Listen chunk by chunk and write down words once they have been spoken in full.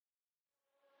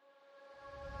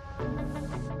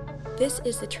This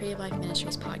is the Tree of Life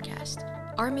Ministries podcast.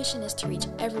 Our mission is to reach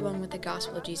everyone with the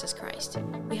gospel of Jesus Christ.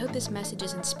 We hope this message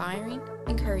is inspiring,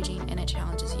 encouraging, and it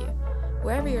challenges you.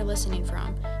 Wherever you're listening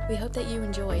from, we hope that you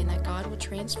enjoy and that God will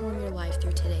transform your life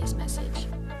through today's message.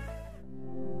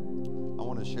 I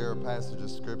want to share a passage of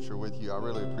scripture with you. I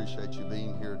really appreciate you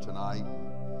being here tonight.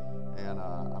 And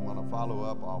I'm going to follow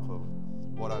up off of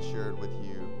what I shared with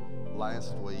you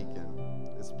last week. And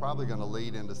it's probably going to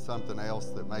lead into something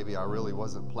else that maybe I really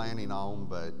wasn't planning on,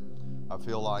 but I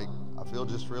feel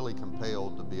just really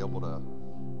compelled to be able to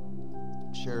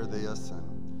share this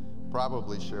and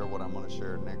probably share what I'm going to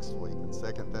share next week. In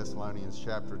 2 Thessalonians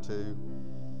chapter 2,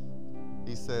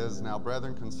 he says, "Now,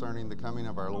 brethren, concerning the coming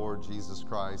of our Lord Jesus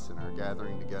Christ and our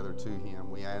gathering together to him,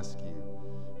 we ask you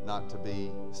not to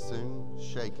be soon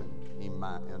shaken in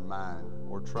mind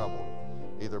or troubled,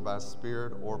 either by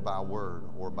spirit or by word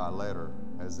or by letter,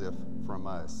 as if from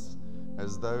us,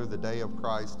 as though the day of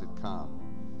Christ had come."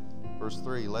 Verse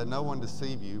 3, "Let no one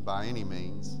deceive you by any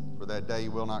means, for that day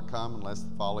will not come unless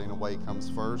the falling away comes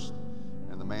first,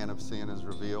 and the man of sin is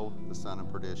revealed, the son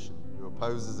of perdition, who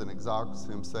opposes and exalts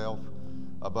himself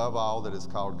above all that is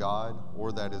called God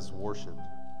or that is worshipped,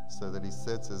 so that he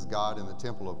sits as God in the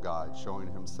temple of God, showing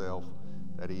himself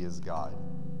that he is God."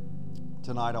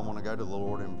 Tonight I want to go to the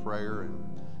Lord in prayer, and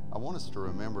I want us to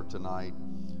remember tonight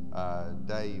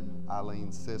Dave,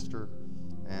 Eileen's sister,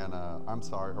 and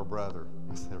her brother.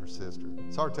 I said her sister.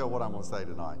 It's hard to tell what I'm going to say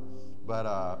tonight, but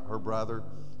her brother,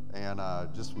 and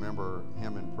just remember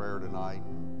him in prayer tonight.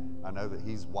 And I know that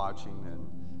he's watching,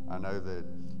 and I know that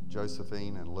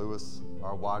Josephine and Lewis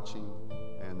are watching,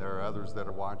 and there are others that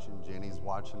are watching. Jenny's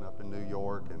watching up in New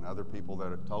York, and other people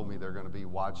that have told me they're going to be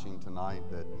watching tonight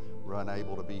that were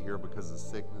unable to be here because of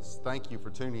sickness. Thank you for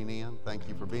tuning in. Thank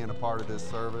you for being a part of this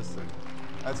service. And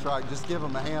that's right, just give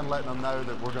them a hand, letting them know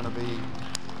that we're going to be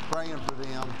praying for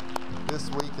them this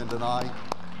week and tonight.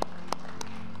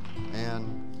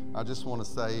 And I just want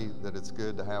to say that it's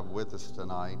good to have with us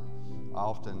tonight.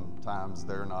 Oftentimes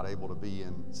they're not able to be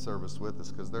in service with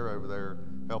us because they're over there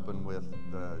helping with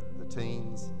the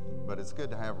teens, but it's good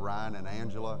to have Ryan and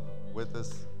Angela with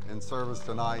us in service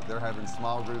tonight. They're having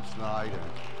small groups tonight,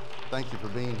 and thank you for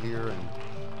being here. And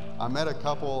I met a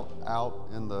couple out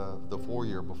in the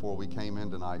foyer before we came in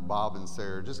tonight, Bob and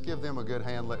Sarah. Just give them a good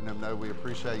hand, letting them know we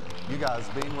appreciate you guys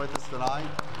being with us tonight.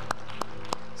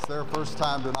 It's their first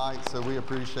time tonight, so we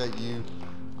appreciate you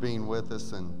being with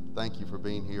us, and thank you for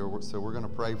being here. So we're going to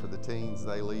pray for the teens.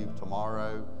 They leave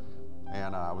tomorrow,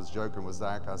 and I was joking with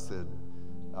Zach. I said,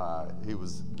 he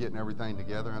was getting everything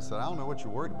together. I said, "I don't know what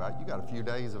you're worried about. You got a few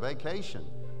days of vacation."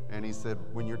 And he said,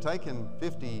 "When you're taking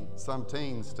 50-some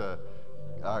teens to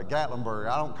Gatlinburg,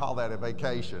 I don't call that a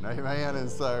vacation." Amen. And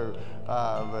so,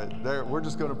 but we're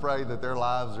just going to pray that their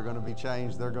lives are going to be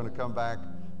changed. They're going to come back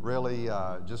really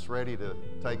just ready to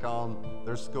take on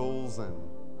their schools and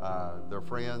their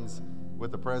friends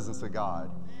with the presence of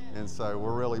God. And so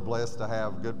we're really blessed to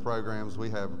have good programs. We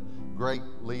have great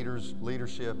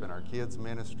leadership in our kids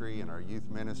ministry and our youth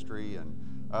ministry and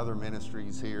other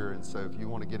ministries here. And so if you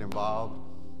want to get involved,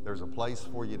 there's a place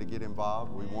for you to get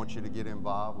involved. We want you to get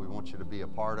involved. We want you to be a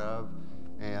part of.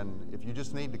 And if you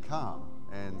just need to come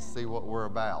and see what we're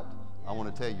about, I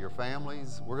want to tell you, your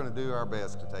families, we're going to do our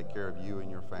best to take care of you and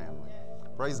your family.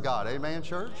 Praise God. Amen,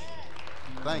 church?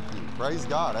 Thank you. Praise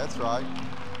God. That's right.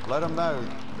 Let them know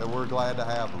that we're glad to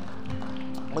have them.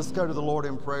 Let's go to the Lord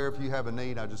in prayer. If you have a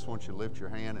need, I just want you to lift your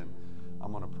hand, and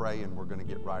I'm going to pray, and we're going to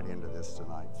get right into this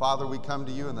tonight. Father, we come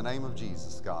to you in the name of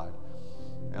Jesus, God.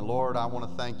 And Lord, I want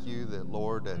to thank you that,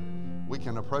 Lord, that we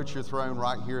can approach your throne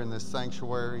right here in this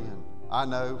sanctuary. And I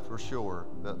know for sure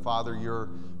that, Father, you're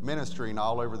ministering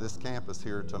all over this campus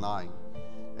here tonight.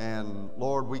 And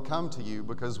Lord, we come to you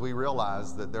because we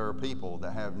realize that there are people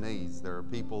that have needs. There are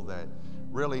people that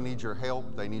really need your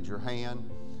help. They need your hand.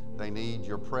 They need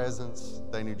your presence.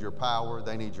 They need your power.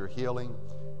 They need your healing.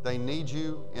 They need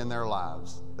you in their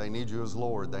lives. They need you as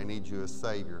Lord. They need you as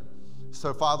Savior.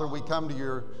 So, Father, we come to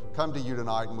you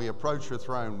tonight, and we approach your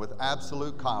throne with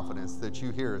absolute confidence that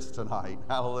you hear us tonight.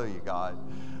 Hallelujah, God.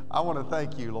 I want to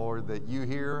thank you, Lord, that you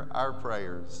hear our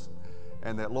prayers.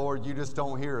 And that, Lord, you just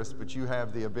don't hear us, but you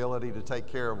have the ability to take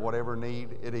care of whatever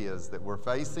need it is that we're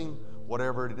facing,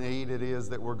 whatever need it is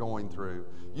that we're going through.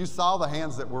 You saw the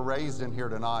hands that were raised in here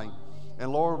tonight.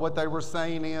 And, Lord, what they were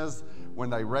saying is,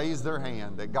 when they raised their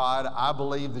hand, that, God, I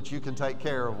believe that you can take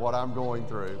care of what I'm going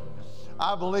through.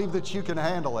 I believe that you can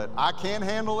handle it. I can't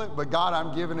handle it, but, God,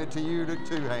 I'm giving it to you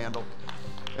to handle.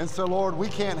 And so, Lord, we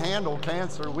can't handle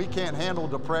cancer. We can't handle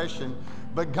depression.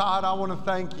 But God, I want to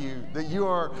thank you that you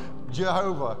are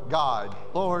Jehovah God.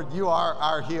 Lord, you are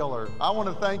our healer. I want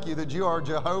to thank you that you are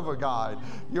Jehovah God.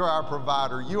 You're our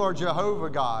provider. You are Jehovah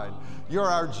God. You're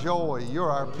our joy.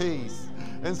 You're our peace.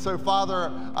 And so,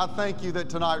 Father, I thank you that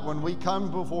tonight when we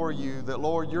come before you, that,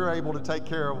 Lord, you're able to take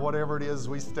care of whatever it is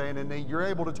we stand in need. You're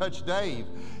able to touch Dave.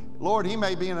 Lord, he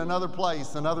may be in another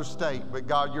place, another state, but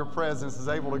God, your presence is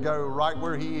able to go right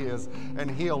where he is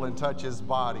and heal and touch his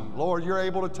body. Lord, you're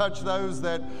able to touch those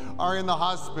that are in the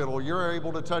hospital. You're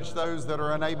able to touch those that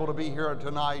are unable to be here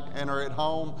tonight and are at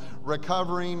home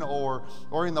recovering or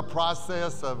in the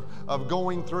process of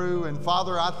going through. And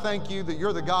Father, I thank you that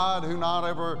you're the God who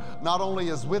not only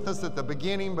is with us at the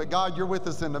beginning, but God, you're with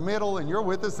us in the middle and you're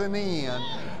with us in the end.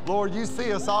 Lord, you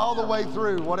see us all the way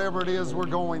through whatever it is we're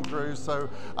going through. So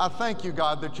I thank you,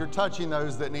 God, that you're touching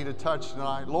those that need a touch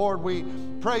tonight. Lord, we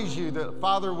praise you that,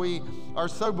 Father, we are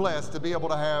so blessed to be able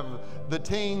to have the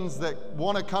teens that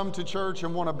want to come to church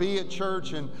and want to be at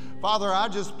church. And Father, I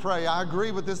just pray, I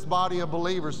agree with this body of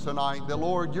believers tonight that,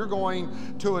 Lord, you're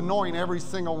going to anoint every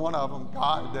single one of them,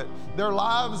 God, that their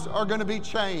lives are going to be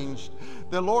changed.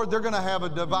 That, Lord, they're going to have a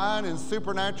divine and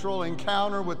supernatural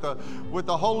encounter with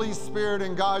the Holy Spirit.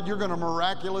 And God, you're going to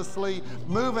miraculously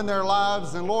move in their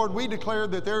lives. And Lord, we declare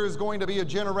that there is going to be a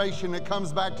generation that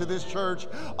comes back to this church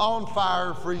on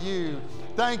fire for you.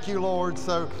 Thank you, Lord.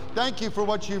 So thank you for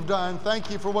what you've done. Thank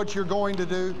you for what you're going to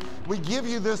do. We give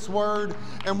you this word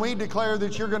and we declare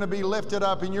that you're going to be lifted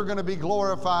up and you're going to be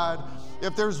glorified.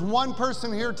 If there's one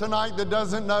person here tonight that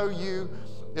doesn't know you,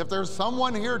 if there's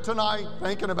someone here tonight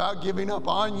thinking about giving up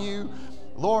on you,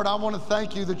 Lord, I want to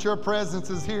thank you that your presence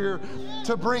is here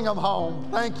to bring them home.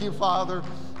 Thank you, Father.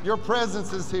 Your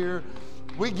presence is here.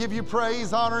 We give you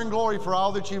praise, honor, and glory for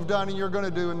all that you've done and you're going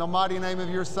to do in the mighty name of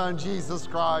your Son, Jesus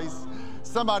Christ.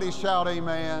 Somebody shout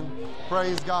amen.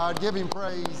 Praise God. Give him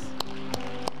praise.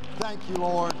 Thank you,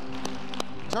 Lord.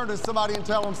 Turn to somebody and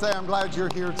tell them, say, I'm glad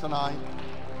you're here tonight.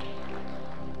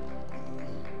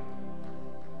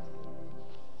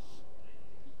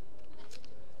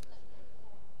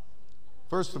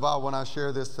 First of all, when I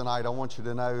share this tonight, I want you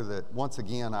to know that, once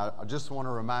again, I just want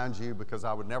to remind you, because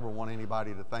I would never want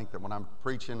anybody to think that when I'm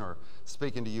preaching or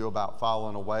speaking to you about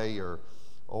falling away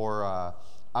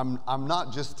I'm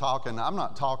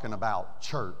not talking about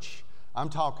church. I'm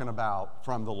talking about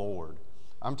from the Lord.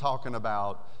 I'm talking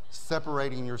about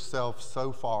separating yourself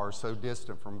so far, so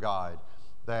distant from God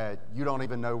that you don't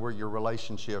even know where your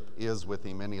relationship is with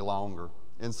him any longer.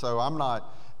 And so I'm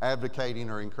not advocating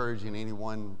or encouraging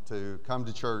anyone to come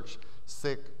to church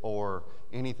sick or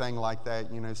anything like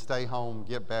that. You know, stay home,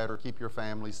 get better, keep your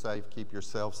family safe, keep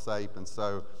yourself safe. And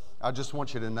so I just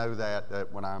want you to know that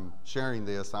when I'm sharing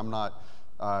this, I'm not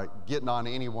getting on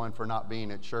anyone for not being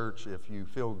at church. If you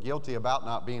feel guilty about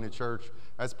not being at church,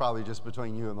 that's probably just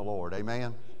between you and the Lord.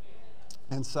 Amen?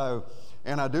 And so,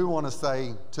 and I do want to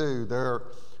say, too,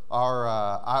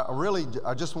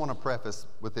 I just want to preface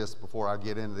with this before I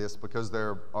get into this, because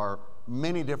there are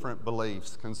many different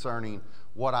beliefs concerning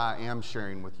what I am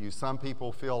sharing with you. Some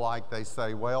people feel like they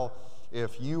say, well,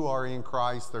 if you are in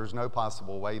Christ, there's no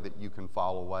possible way that you can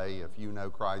fall away. If you know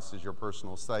Christ as your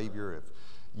personal Savior, if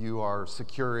you are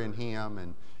secure in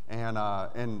him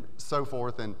and so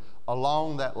forth. And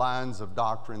along that lines of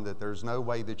doctrine, that there's no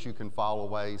way that you can fall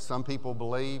away. Some people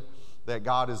believe that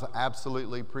God is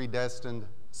absolutely predestined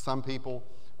some people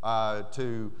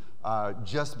to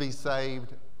just be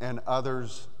saved, and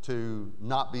others to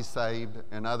not be saved,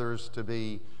 and others to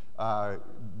be,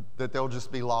 that they'll just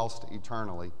be lost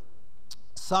eternally.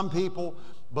 Some people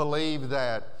believe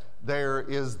that there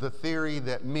is the theory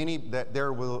that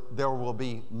there will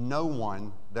be no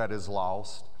one that is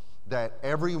lost, that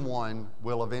everyone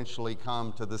will eventually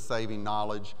come to the saving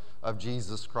knowledge of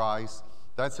Jesus Christ.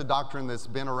 That's a doctrine that's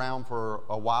been around for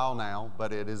a while now,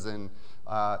 but it is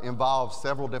involves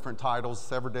several different titles,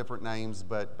 several different names,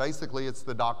 but basically it's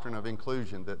the doctrine of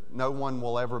inclusion, that no one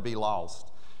will ever be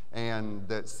lost. And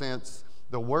that since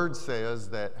the Word says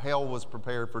that hell was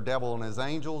prepared for devil and his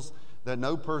angels, that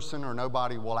no person or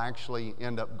nobody will actually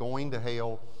end up going to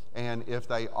hell. And if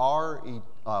they are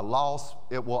lost,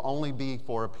 it will only be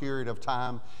for a period of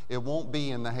time. It won't be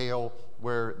in the hell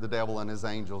where the devil and his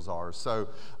angels are. So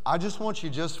I just want you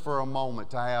just for a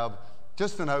moment to have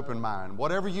just an open mind.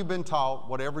 Whatever you've been taught,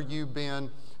 whatever you've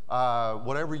been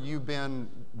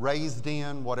raised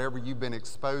in, whatever you've been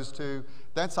exposed to,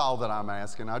 that's all that I'm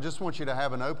asking. I just want you to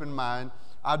have an open mind.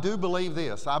 I do believe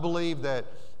this. I believe that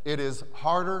it is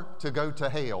harder to go to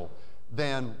hell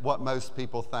than what most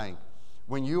people think.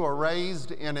 When you are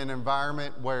raised in an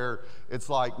environment where it's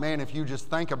like, man, if you just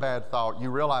think a bad thought, you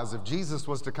realize if Jesus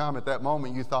was to come at that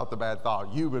moment, you thought the bad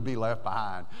thought, you would be left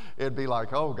behind. It'd be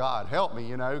like, oh God, help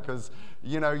me, because,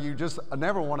 you just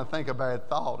never want to think a bad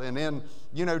thought. And then,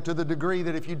 to the degree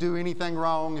that if you do anything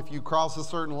wrong, if you cross a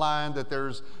certain line, that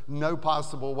there's no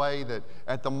possible way that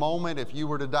at the moment, if you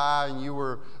were to die and you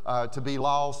were to be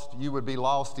lost, you would be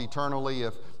lost eternally.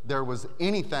 If there was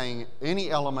any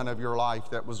element of your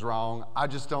life that was wrong, I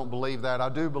just don't believe that. I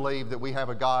do believe that we have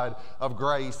a God of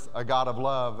grace, a God of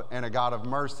love, and a God of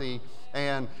mercy.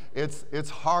 And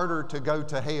it's harder to go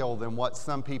to hell than what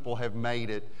some people have made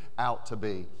it out to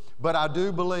be. But I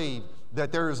do believe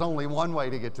that there is only one way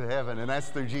to get to heaven, and that's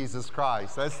through Jesus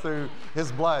Christ. That's through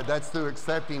His blood. That's through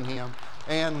accepting Him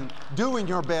and doing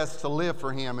your best to live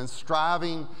for Him and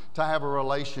striving to have a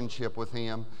relationship with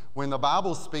Him. When the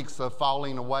Bible speaks of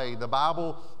falling away, the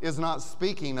Bible is not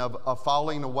speaking of a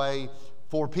falling away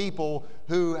for people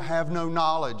who have no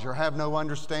knowledge or have no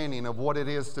understanding of what it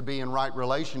is to be in right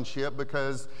relationship,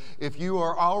 because if you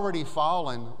are already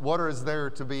fallen, what is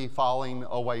there to be falling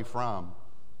away from?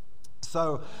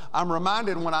 So I'm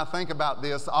reminded when I think about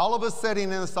this, all of us sitting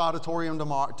in this auditorium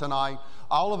tonight,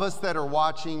 all of us that are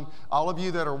watching, all of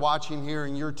you that are watching here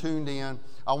and you're tuned in,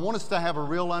 I want us to have a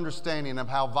real understanding of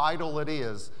how vital it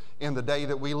is in the day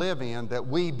that we live in that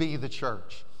we be the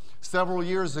church. Several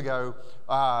years ago,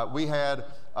 we had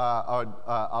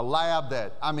a lab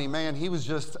that, he was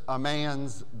just a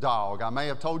man's dog. I may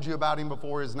have told you about him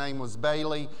before. His name was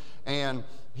Bailey, and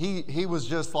he was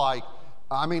just like,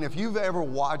 if you've ever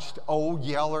watched Old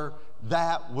Yeller,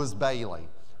 that was Bailey.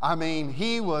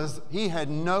 He had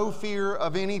no fear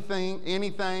of anything.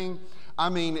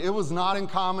 It was not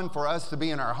uncommon for us to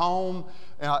be in our home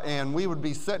and we would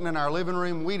be sitting in our living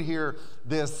room. We'd hear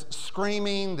this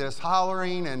screaming, this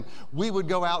hollering, and we would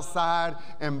go outside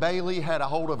and Bailey had a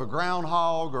hold of a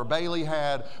groundhog, or Bailey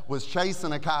was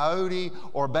chasing a coyote,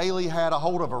 or Bailey had a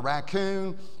hold of a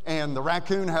raccoon and the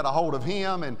raccoon had a hold of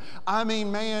him. And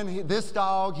this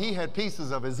dog, he had pieces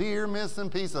of his ear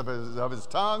missing, pieces of his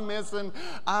tongue missing.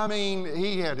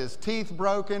 He had his teeth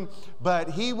broken, but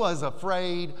he was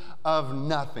afraid of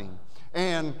nothing.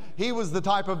 And he was the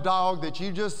type of dog that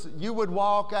you would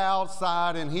walk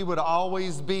outside and he would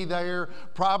always be there,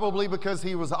 probably because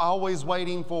he was always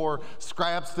waiting for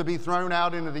scraps to be thrown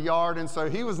out into the yard, and so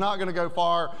he was not going to go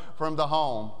far from the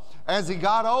home. As he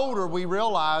got older, we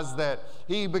realized that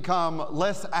he became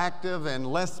less active and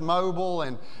less mobile,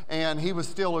 and he was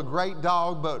still a great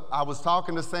dog. But I was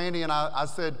talking to Sandy and I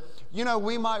said,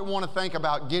 we might want to think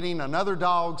about getting another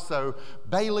dog so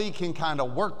Bailey can kind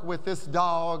of work with this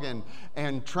dog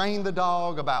and train the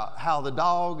dog about how the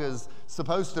dog is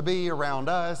supposed to be around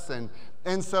us.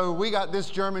 And so we got this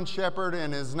German Shepherd,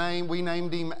 and we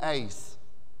named him Ace.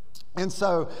 And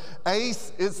so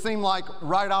Ace, it seemed like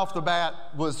right off the bat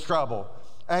was trouble.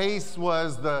 Ace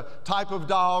was the type of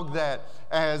dog that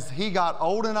as he got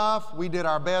old enough, we did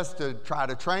our best to try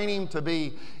to train him to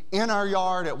be in our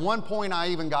yard. At one point, I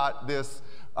even got this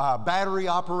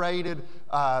battery-operated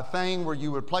thing where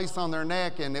you would place on their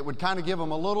neck, and it would kind of give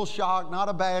them a little shock, not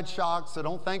a bad shock, so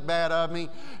don't think bad of me.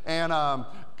 And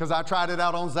because I tried it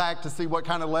out on Zach to see what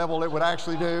kind of level it would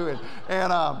actually do,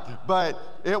 but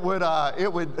it would.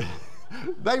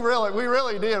 We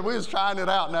really did. We was trying it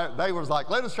out, and they was like,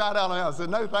 let us try it out on y'all. I said,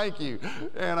 no, thank you.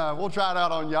 And we'll try it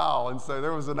out on y'all. And so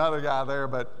there was another guy there.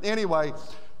 But anyway,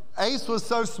 Ace was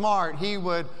so smart, he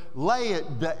would lay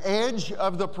at the edge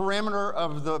of the perimeter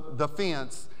of the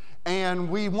fence,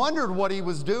 and we wondered what he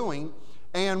was doing.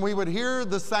 And we would hear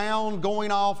the sound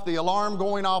going off, the alarm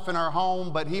going off in our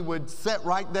home, but he would sit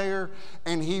right there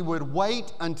and he would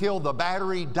wait until the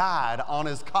battery died on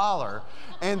his collar.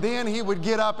 And then he would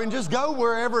get up and just go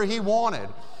wherever he wanted.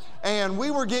 And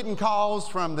we were getting calls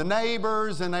from the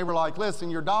neighbors, and they were like, listen,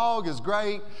 your dog is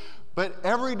great, but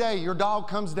every day your dog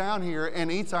comes down here and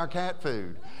eats our cat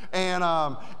food. And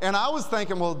I was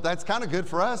thinking, well, that's kind of good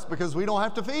for us because we don't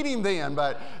have to feed him then.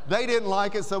 But they didn't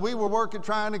like it, so we were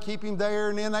trying to keep him there.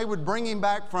 And then they would bring him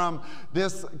back from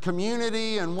this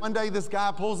community. And one day this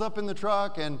guy pulls up in the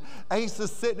truck, and Ace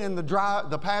is sitting in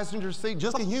the passenger seat,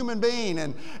 just like a human being.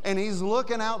 And he's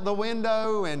looking out the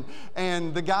window,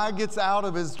 and the guy gets out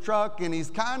of his truck, and he's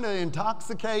kind of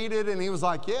intoxicated. And he was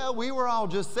like, yeah, we were all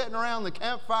just sitting around the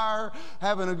campfire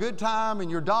having a good time,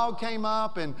 and your dog came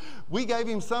up, and we gave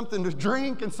him something to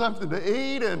drink and something to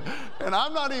eat, and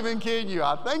I'm not even kidding you.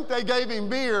 I think they gave him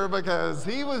beer because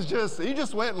he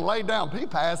just went and laid down. He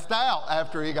passed out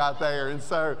after he got there, and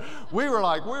so we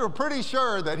were pretty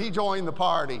sure that he joined the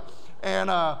party. And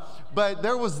but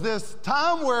there was this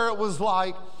time where it was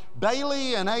like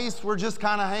Bailey and Ace were just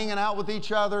kind of hanging out with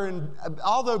each other, and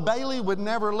although Bailey would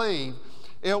never leave,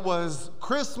 it was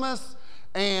Christmas,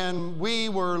 and we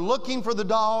were looking for the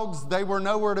dogs. They were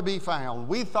nowhere to be found.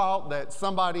 We thought that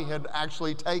somebody had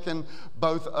actually taken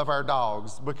both of our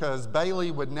dogs because Bailey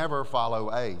would never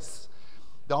follow Ace.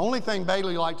 The only thing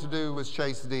Bailey liked to do was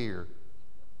chase deer.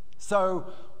 So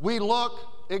we look.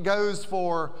 It goes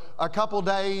for a couple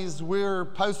days. We're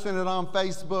posting it on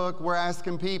Facebook. We're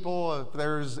asking people if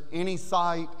there's any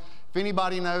sight, if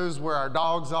anybody knows where our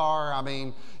dogs are. I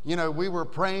mean, you know, we were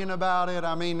praying about it.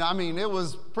 I mean, it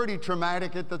was pretty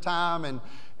traumatic at the time.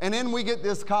 And then we get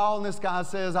this call, and this guy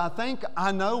says, I think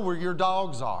I know where your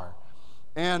dogs are.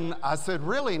 And I said,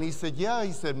 really? And he said, yeah.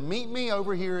 He said, meet me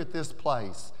over here at this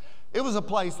place. It was a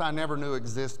place I never knew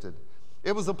existed.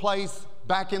 It was a place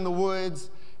back in the woods.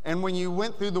 And when you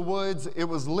went through the woods, it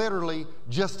was literally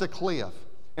just a cliff.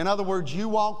 In other words, you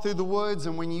walked through the woods,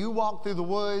 and when you walked through the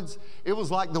woods, it was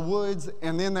like the woods,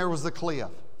 and then there was the cliff.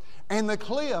 And the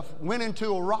cliff went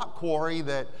into a rock quarry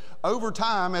that over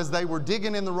time, as they were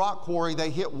digging in the rock quarry, they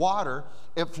hit water.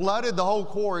 It flooded the whole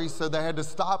quarry, so they had to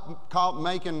stop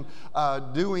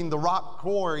doing the rock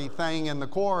quarry thing in the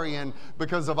quarry. And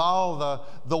because of all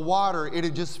the water, it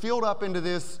had just filled up into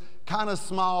this kind of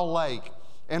small lake.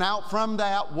 And out from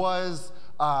that was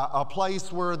a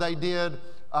place where they did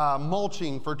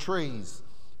mulching for trees.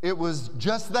 It was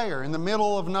just there in the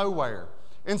middle of nowhere.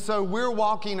 And so we're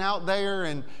walking out there,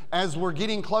 and as we're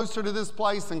getting closer to this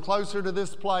place and closer to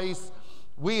this place,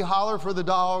 we holler for the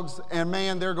dogs, and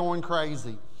man, they're going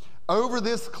crazy. Over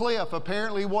this cliff,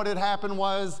 apparently what had happened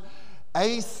was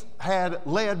Ace had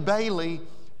led Bailey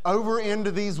over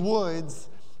into these woods,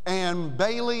 and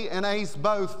Bailey and Ace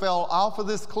both fell off of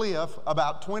this cliff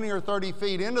about 20 or 30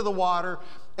 feet into the water,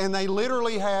 and they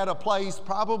literally had a place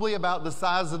probably about the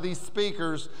size of these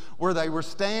speakers where they were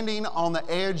standing on the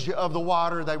edge of the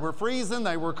water. They were freezing,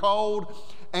 they were cold,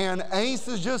 and Ace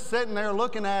is just sitting there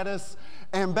looking at us,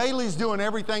 and Bailey's doing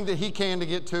everything that he can to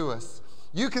get to us.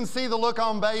 You can see the look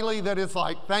on Bailey that it's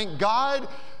like, thank God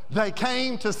they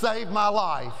came to save my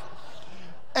life.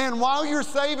 And while you're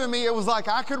saving me, it was like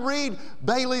I could read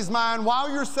Bailey's mind. While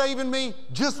you're saving me,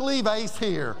 just leave Ace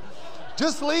here.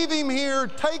 Just leave him here.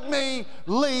 Take me,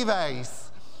 leave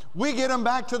Ace. We get him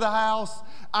back to the house.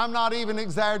 I'm not even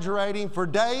exaggerating. For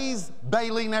days,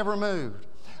 Bailey never moved.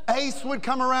 Ace would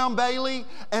come around Bailey,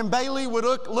 and Bailey would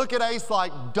look at Ace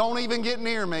like, don't even get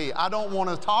near me. I don't want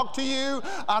to talk to you.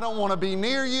 I don't want to be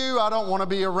near you. I don't want to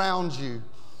be around you.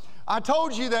 I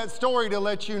told you that story to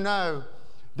let you know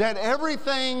that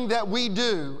everything that we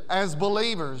do as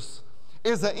believers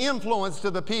is an influence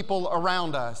to the people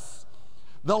around us.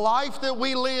 The life that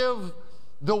we live,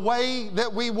 the way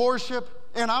that we worship,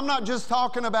 and I'm not just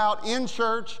talking about in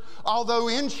church, although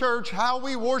in church, how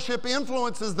we worship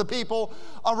influences the people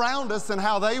around us and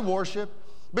how they worship.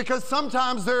 Because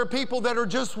sometimes there are people that are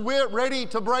just ready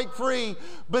to break free,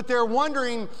 but they're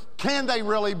wondering, can they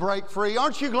really break free?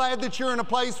 Aren't you glad that you're in a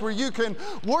place where you can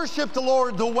worship the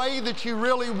Lord the way that you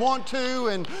really want to,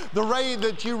 and the way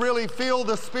that you really feel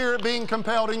the Spirit being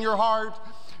compelled in your heart?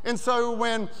 And so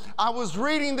when I was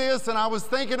reading this and I was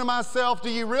thinking to myself, do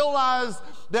you realize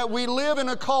that we live in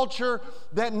a culture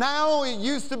that now, it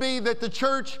used to be that the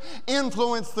church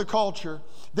influenced the culture,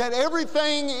 that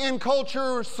everything in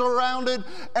culture surrounded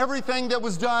everything that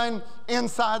was done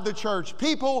inside the church.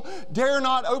 People dare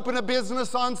not open a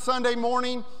business on Sunday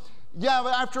morning. Yeah,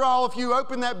 but after all, if you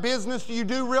open that business, you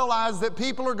do realize that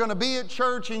people are going to be at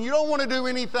church, and you don't want to do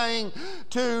anything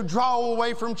to draw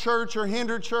away from church or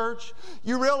hinder church.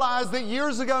 You realize that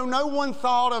years ago, no one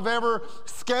thought of ever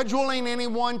scheduling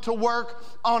anyone to work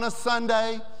on a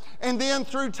Sunday. And then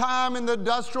through time in the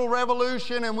Industrial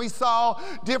Revolution, and we saw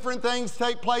different things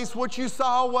take place, what you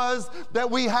saw was that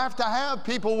we have to have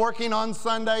people working on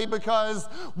Sunday because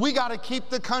we got to keep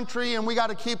the country and we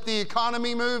got to keep the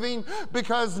economy moving,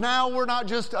 because now we're not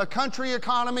just a country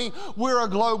economy, we're a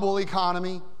global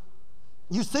economy.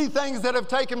 You see things that have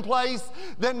taken place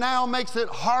that now makes it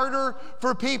harder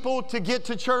for people to get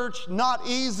to church, not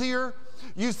easier.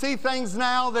 You see things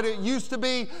now that it used to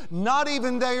be not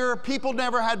even there. People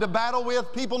never had to battle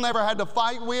with. People never had to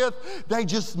fight with. They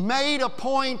just made a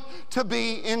point to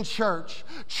be in church.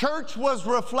 Church was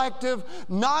reflective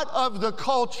not of the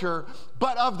culture,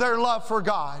 but of their love for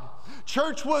God.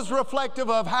 Church was reflective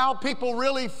of how people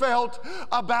really felt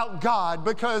about God,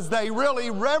 because they really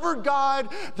revered God,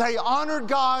 they honored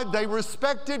God, they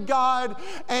respected God,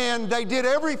 and they did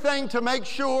everything to make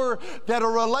sure that a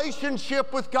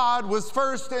relationship with God was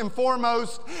first and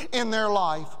foremost in their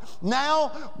life.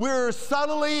 Now we're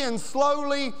subtly and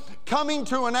slowly coming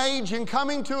to an age and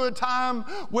coming to a time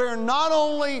where not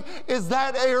only is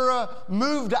that era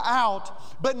moved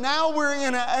out, but now we're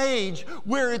in an age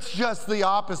where it's just the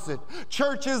opposite.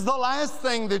 Church is the last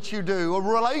thing that you do. A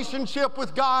relationship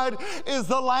with God is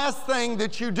the last thing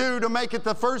that you do to make it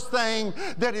the first thing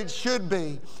that it should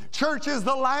be. Church is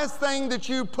the last thing that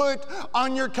you put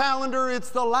on your calendar. It's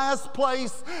the last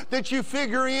place that you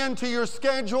figure into your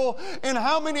schedule. And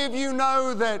how many of you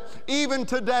know that even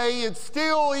today, it's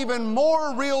still even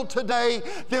more real today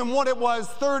than what it was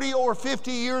 30 or 50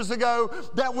 years ago,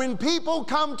 that when people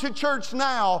come to church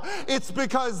now, it's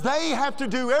because they have to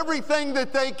do everything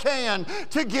that they can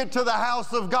to get to the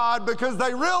house of God, because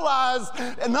they realize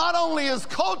not only is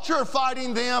culture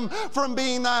fighting them from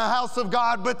being the house of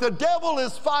God, but the devil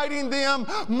is fighting them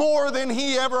more than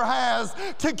he ever has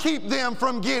to keep them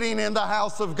from getting in the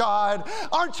house of God.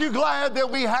 Aren't you glad that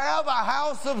we have a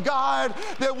house of God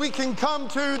that we can come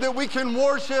to, that we can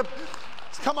worship?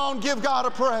 Come on, give God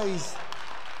a praise.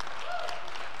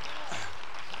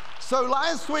 So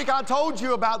last week I told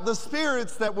you about the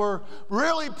spirits that were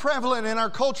really prevalent in our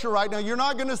culture right now. You're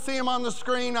not going to see them on the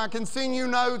screen. I can send you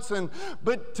notes.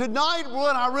 But tonight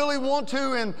what I really want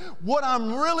to, and what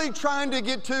I'm really trying to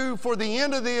get to for the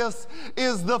end of this,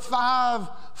 is the 5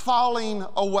 falling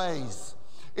aways.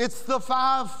 It's the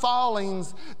 5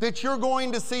 fallings that you're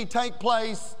going to see take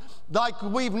place like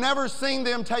we've never seen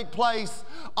them take place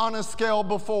on a scale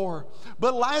before.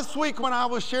 But last week when I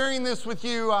was sharing this with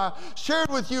you, I shared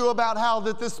with you about how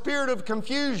that the spirit of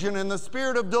confusion and the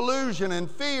spirit of delusion and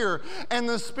fear and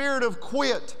the spirit of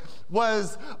quit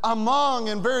was among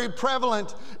and very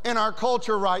prevalent in our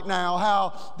culture right now.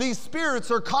 How these spirits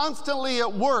are constantly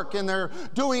at work, and they're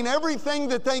doing everything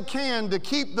that they can to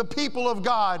keep the people of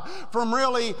God from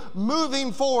really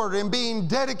moving forward and being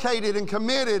dedicated and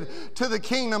committed to the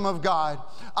kingdom of God.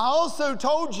 I also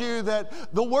told you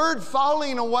that the word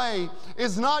falling away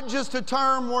is not just a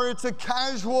term where it's a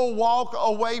casual walk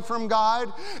away from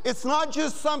God. It's not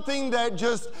just something that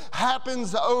just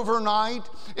happens overnight.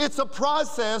 It's a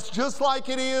process, just like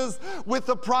it is with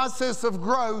the process of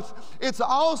growth. It's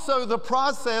also the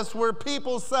process where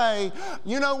people say,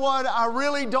 you know what, I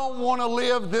really don't want to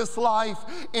live this life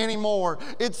anymore.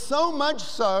 It's so much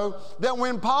so that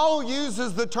when Paul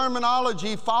uses the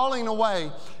terminology falling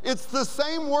away, it's the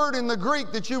same word in the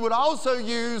Greek that you would also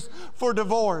use for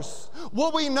divorce.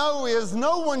 What we know is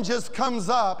no one just comes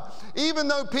up, even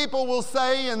though people will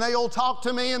say, and they'll talk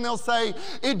to me and they'll say,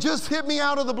 it just hit me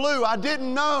out of the blue. I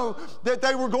didn't know that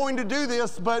they were going to do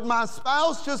this, but my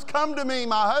spouse just come to me,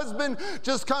 my husband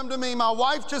just come to me, my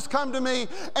wife just come to me,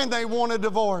 and they want a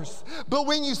divorce. But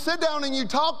when you sit down and you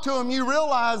talk to them, you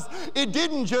realize it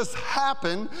didn't just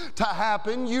happen to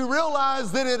happen. You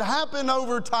realize that it happened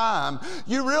over time.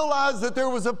 You realize that there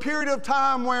was a period of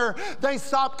time where they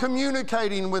stopped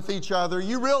communicating with each other.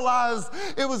 You realize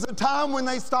it was a time when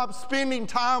they stopped spending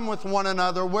time with one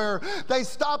another, where they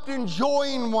stopped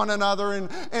enjoying one another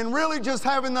and really just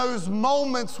having those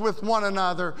moments with one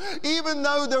another. Even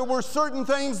though there were certain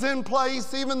things in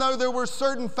place, even though there were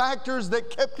certain factors that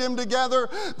kept them together,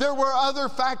 there were other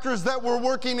factors that were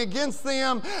working against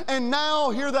them. And now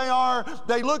here they are,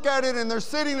 they look at it and they're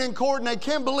sitting in court and they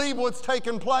can't believe what's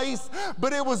taken place,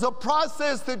 but it was a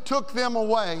process that took them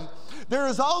away. There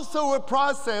is also a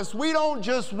process. We don't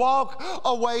just walk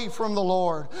away from the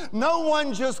Lord. No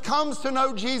one just comes to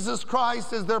know Jesus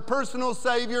Christ as their personal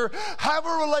Savior, have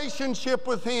a relationship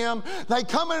with Him. They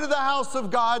come into the house of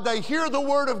God. They hear the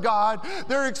Word of God.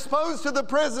 They're exposed to the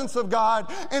presence of God.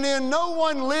 And then no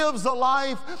one lives a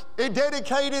life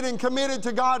dedicated and committed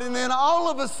to God. And then all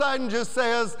of a sudden just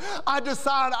says, I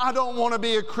decide I don't want to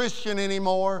be a Christian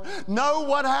anymore. No,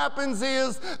 what happens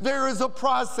is there is a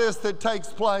process that takes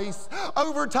place.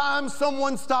 Over time,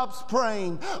 someone stops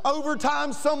praying. Over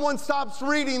time, someone stops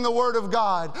reading the Word of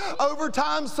God. Over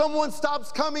time, someone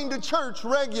stops coming to church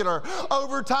regular.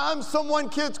 Over time, someone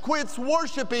quits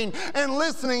worshiping and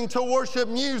listening to worship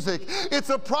music. It's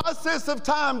a process of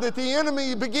time that the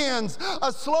enemy begins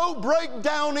a slow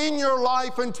breakdown in your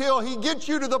life until he gets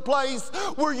you to the place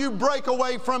where you break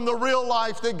away from the real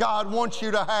life that God wants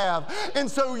you to have. And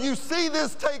so you see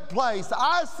this take place.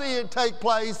 I see it take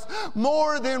place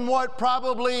more than what what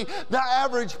probably the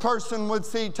average person would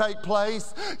see take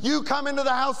place. You come into the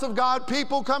house of God,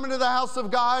 people come into the house of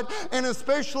God, and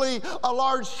especially a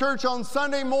large church on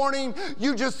Sunday morning,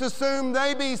 you just assume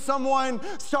maybe someone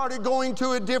started going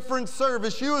to a different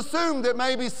service. You assume that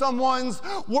maybe someone's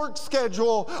work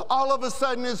schedule all of a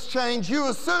sudden has changed. You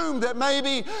assume that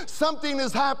maybe something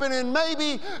has happened and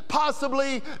maybe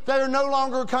possibly they're no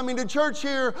longer coming to church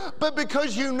here, but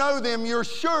because you know them, you're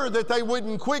sure that they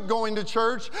wouldn't quit going to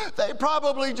church. They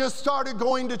probably just started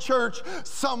going to church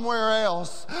somewhere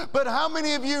else. But how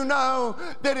many of you know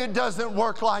that it doesn't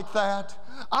work like that?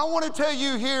 I want to tell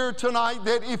you here tonight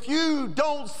that if you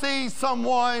don't see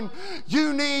someone,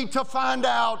 you need to find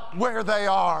out where they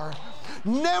are.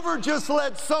 Never just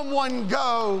let someone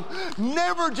go.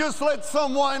 Never just let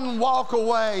someone walk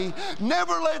away.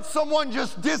 Never let someone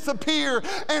just disappear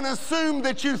and assume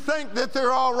that you think that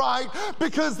they're all right,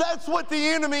 because that's what the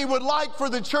enemy would like for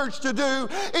the church to do,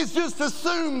 is just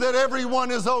assume that everyone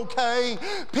is okay.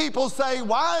 People say,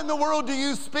 why in the world do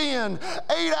you spend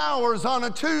 8 hours on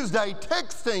a Tuesday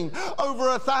texting over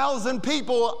 1,000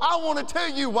 people? I want to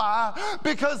tell you why.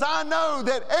 Because I know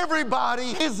that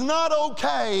everybody is not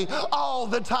okay all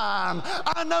the time.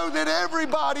 I know that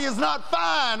everybody is not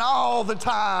fine all the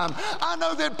time. I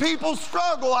know that people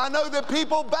struggle. I know that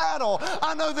people battle.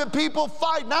 I know that people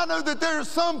fight. And I know that there are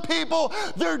some people,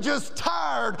 they're just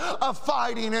tired of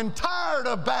fighting and tired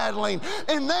of battling.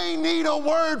 And they need a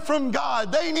word from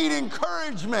God. They need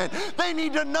encouragement. They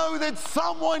need to know that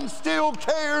someone still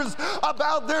cares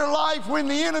about their life when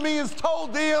the enemy has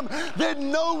told them that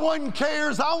no one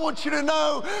cares. I want you to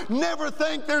know, never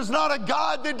think there's not a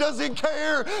God that doesn't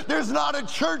care. There's not a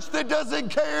church that doesn't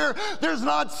care. There's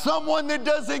not someone that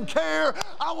doesn't care.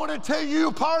 I want to tell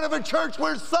you, part of a church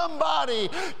where somebody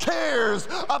cares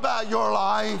about your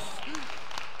life.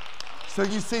 So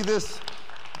you see this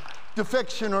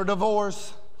defection or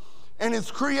divorce, and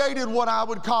it's created what I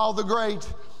would call the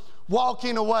great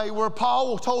walking away, where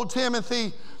Paul told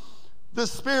Timothy, the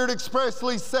Spirit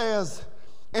expressly says,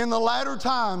 in the latter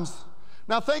times.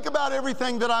 Now think about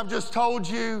everything that I've just told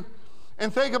you,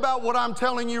 and think about what I'm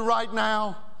telling you right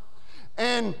now.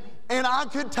 And I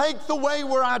could take the way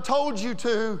where I told you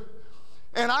to,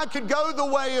 and I could go the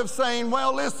way of saying,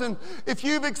 well, listen, if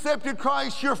you've accepted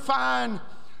Christ, you're fine.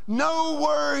 No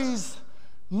worries,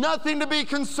 nothing to be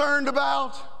concerned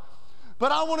about.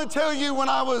 But I want to tell you, when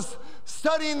I was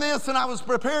studying this and I was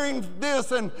preparing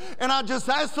this, and I just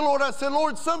asked the Lord, I said,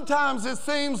 Lord, sometimes it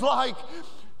seems like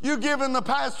you're giving the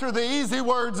pastor the easy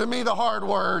words and me the hard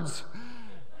words.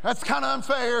 That's kind of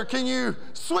unfair. Can you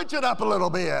switch it up a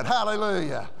little bit?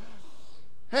 Hallelujah.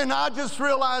 And I just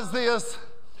realized this.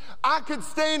 I could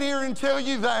stand here and tell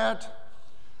you that.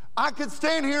 I could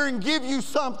stand here and give you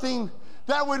something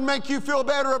that would make you feel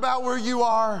better about where you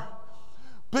are.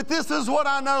 But this is what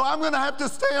I know. I'm going to have to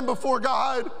stand before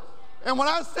God. And when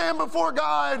I stand before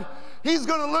God, He's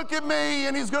going to look at me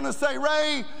and He's going to say,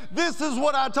 Ray, this is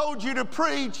what I told you to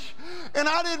preach. And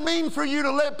I didn't mean for you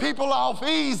to let people off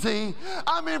easy.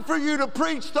 I meant for you to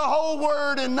preach the whole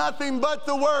word and nothing but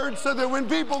the word, so that when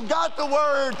people got the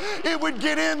word, it would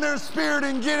get in their spirit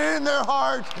and get in their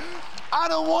heart. I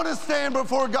don't want to stand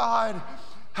before God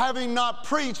having not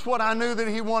preached what I knew that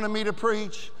He wanted me to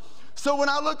preach. So when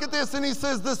I look at this and He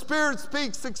says, the Spirit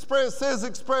says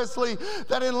expressly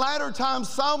that in latter times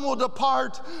some will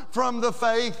depart from the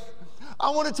faith.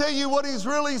 I want to tell you what He's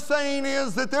really saying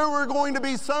is that there were going to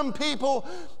be some people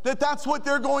that's what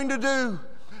they're going to do.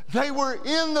 They were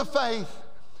in the faith.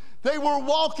 They were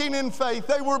walking in faith.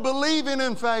 They were believing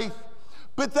in faith.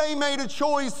 But they made a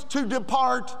choice to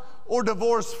depart or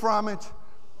divorce from it.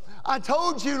 I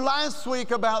told you last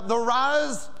week about the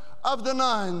rise of the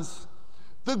nuns,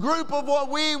 the group of what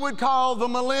we would call the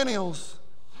millennials.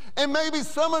 And maybe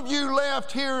some of you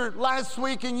left here last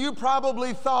week and you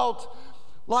probably thought,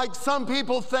 like some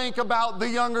people think about the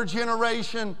younger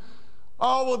generation,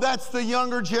 oh, well, that's the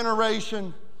younger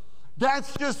generation.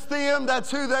 That's just them. That's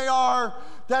who they are.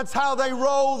 That's how they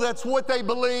roll. That's what they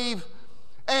believe.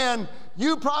 And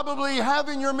you probably have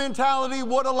in your mentality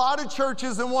what a lot of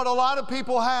churches and what a lot of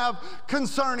people have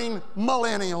concerning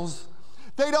millennials.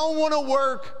 They don't want to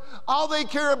work. All they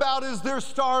care about is their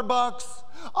Starbucks.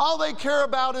 All they care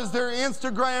about is their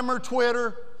Instagram or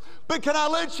Twitter. But can I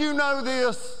let you know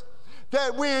this,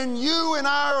 that when you and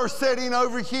I are sitting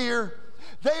over here,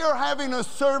 they are having a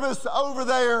service over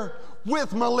there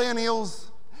with millennials.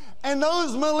 And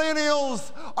those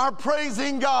millennials are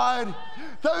praising God.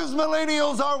 Those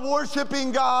millennials are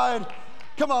worshiping God.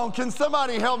 Come on, can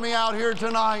somebody help me out here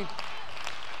tonight?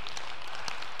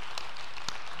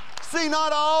 See,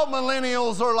 not all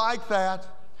millennials are like that.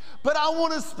 But I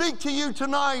want to speak to you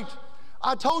tonight.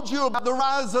 I told you about the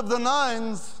rise of the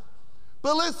nuns,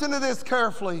 but listen to this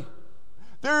carefully.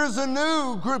 There is a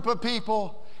new group of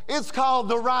people. It's called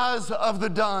the rise of the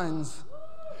duns.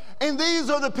 And these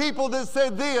are the people that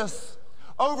said this: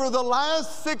 over the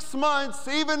last 6 months,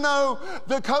 even though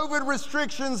the COVID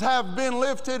restrictions have been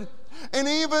lifted, and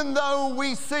even though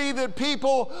we see that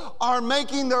people are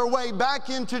making their way back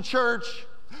into church,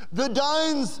 the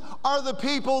duns are the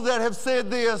people that have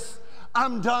said this: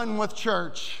 I'm done with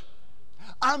church.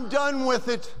 I'm done with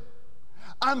it.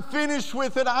 I'm finished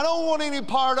with it. I don't want any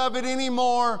part of it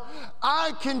anymore.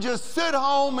 I can just sit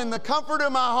home in the comfort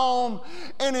of my home,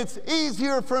 and it's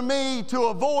easier for me to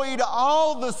avoid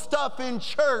all the stuff in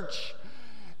church.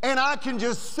 And I can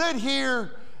just sit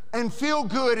here and feel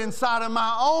good inside of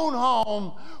my own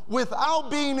home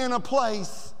without being in a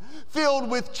place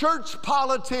filled with church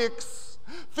politics,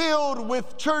 filled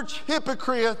with church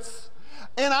hypocrites,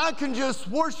 and I can just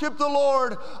worship the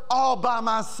Lord all by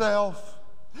myself.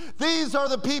 These are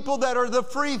the people that are the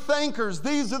free thinkers.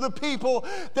 These are the people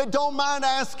that don't mind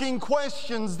asking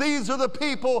questions. These are the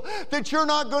people that you're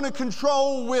not going to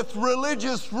control with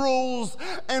religious rules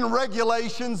and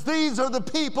regulations. These are the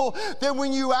people that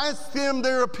when you ask them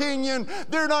their opinion,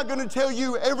 they're not going to tell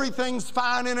you everything's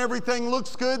fine and everything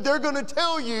looks good. They're going to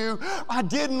tell you, I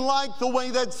didn't like the way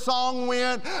that song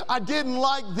went. I didn't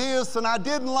like this, and I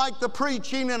didn't like the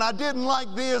preaching, and I didn't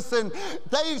like this. And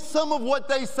some of what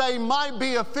they say might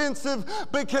be offensive,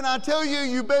 but can I tell you,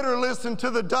 you better listen to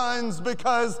the duns,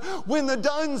 because when the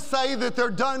duns say that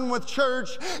they're done with church,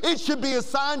 it should be a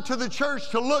sign to the church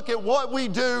to look at what we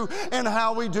do and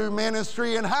how we do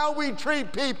ministry and how we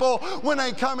treat people when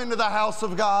they come into the house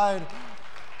of God.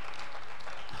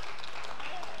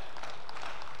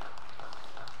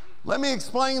 Let me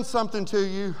explain something to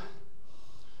you.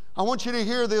 I want you to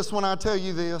hear this when I tell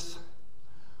you this.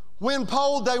 When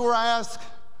polled, they were asked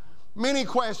many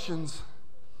questions.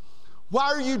 Why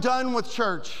are you done with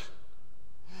church?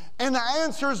 And the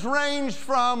answers range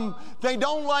from they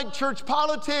don't like church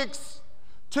politics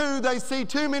to they see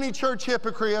too many church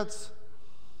hypocrites.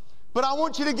 But I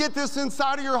want you to get this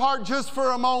inside of your heart just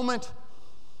for a moment,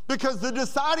 because the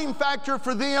deciding factor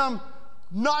for them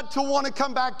not to want to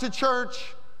come back to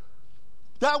church,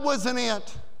 that wasn't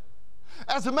it.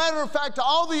 As a matter of fact,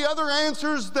 all the other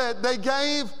answers that they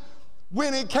gave,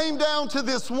 when it came down to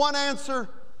this one answer,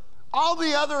 all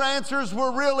the other answers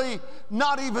were really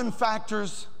not even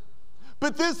factors.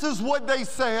 But this is what they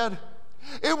said.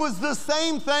 It was the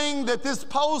same thing that this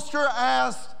pollster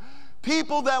asked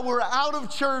people that were out of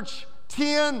church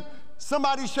 10,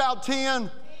 somebody shout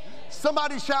 10,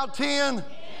 somebody shout 10,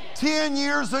 10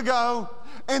 years ago.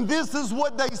 And this is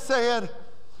what they said.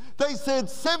 They said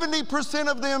 70%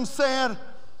 of them said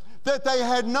that they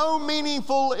had no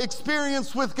meaningful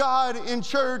experience with God in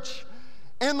church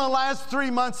in the last 3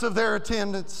 months of their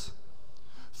attendance.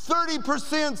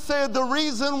 30% said the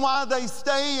reason why they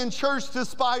stay in church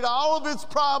despite all of its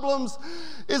problems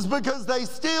is because they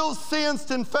still sensed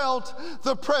and felt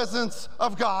the presence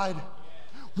of God.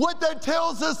 What that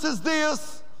tells us is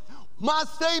this: my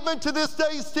statement to this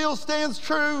day still stands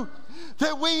true,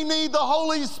 that we need the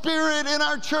Holy Spirit in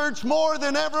our church more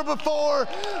than ever before,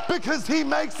 because He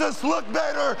makes us look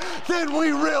better than we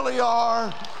really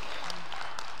are.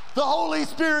 The Holy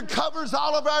Spirit covers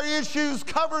all of our issues,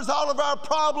 covers all of our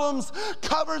problems,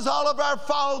 covers all of our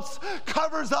faults,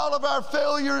 covers all of our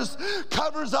failures,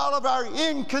 covers all of our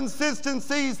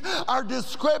inconsistencies, our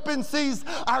discrepancies,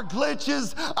 our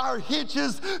glitches, our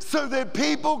hitches, so that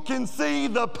people can see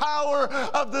the power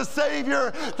of the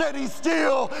Savior, that He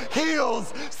still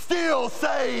heals, still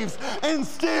saves, and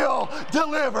still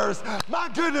delivers. My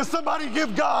goodness, somebody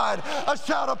give God a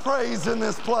shout of praise in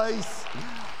this place.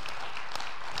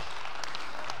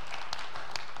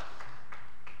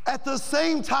 At the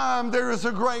same time, there is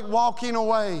a great walking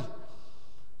away.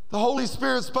 The Holy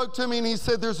Spirit spoke to me and He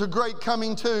said, there's a great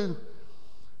coming too.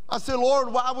 I said,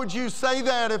 Lord, why would you say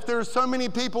that if there's so many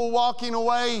people walking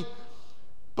away?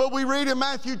 But we read in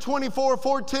Matthew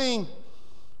 24:14,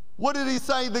 what did He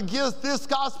say? This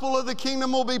gospel of the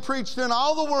kingdom will be preached in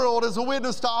all the world as a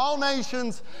witness to all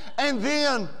nations, and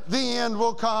then the end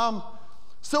will come.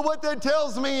 So what that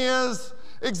tells me is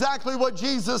exactly what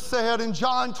Jesus said in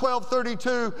John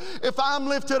 12:32. If I'm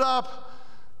lifted up,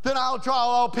 then I'll draw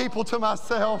all people to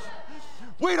myself.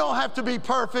 We don't have to be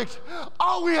perfect.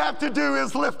 All we have to do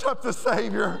is lift up the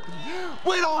Savior.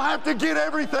 We don't have to get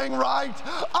everything right.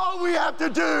 All we have to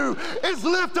do is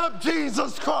lift up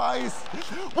Jesus Christ.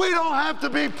 We don't have to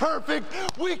be perfect.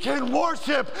 We can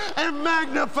worship and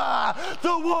magnify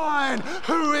the one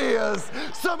who is.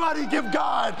 Somebody give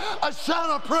God a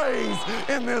shout of praise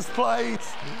in this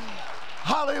place.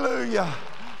 Hallelujah.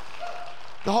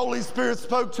 The Holy Spirit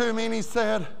spoke to me and he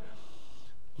said,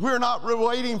 we're not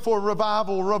waiting for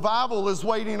revival. Revival is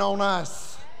waiting on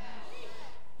us.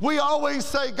 We always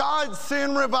say, God,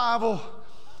 send revival.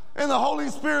 And the Holy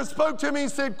Spirit spoke to me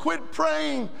and said, quit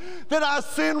praying that I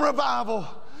send revival.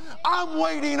 I'm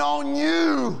waiting on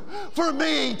you for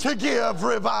me to give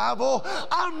revival.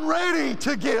 I'm ready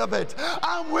to give it.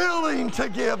 I'm willing to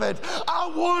give it.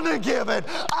 I want to give it.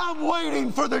 I'm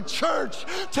waiting for the church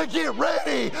to get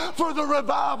ready for the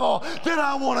revival that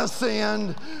I want to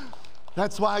send.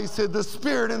 That's why he said the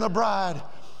Spirit and the bride,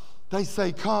 they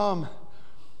say, come.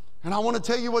 And I want to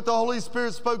tell you what the Holy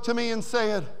Spirit spoke to me and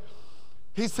said.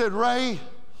 He said, Ray,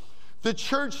 the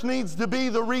church needs to be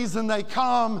the reason they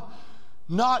come,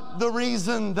 not the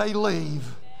reason they leave.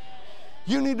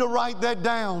 You need to write that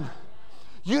down.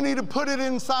 You need to put it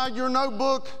inside your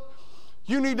notebook.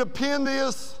 You need to pin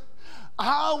this.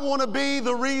 I want to be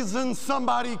the reason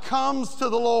somebody comes to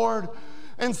the Lord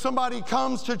and somebody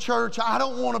comes to church. I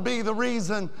don't want to be the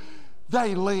reason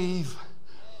they leave.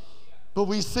 But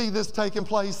we see this taking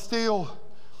place still.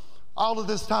 All of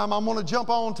this time, I'm going to jump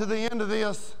on to the end of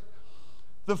this.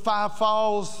 The 5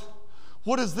 falls.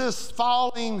 What does this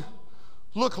falling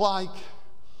look like?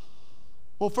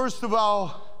 Well, first of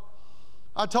all,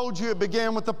 I told you it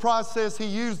began with the process. He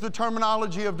used the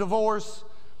terminology of divorce.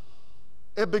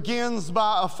 It begins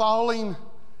by a falling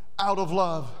out of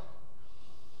love.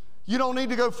 You don't need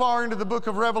to go far into the book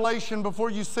of Revelation before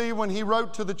you see when he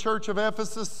wrote to the church of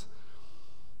Ephesus.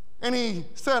 And he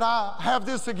said, I have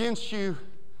this against you.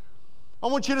 I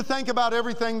want you to think about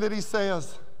everything that he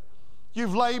says.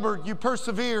 You've labored, you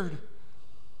persevered,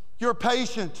 you're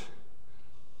patient.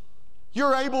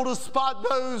 You're able to spot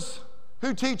those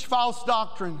who teach false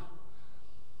doctrine.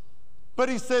 But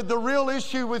he said the real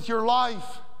issue with your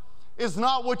life is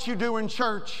not what you do in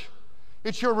church.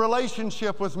 It's your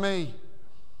relationship with me.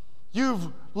 You've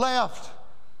left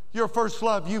your first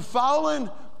love. You've fallen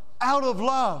out of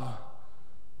love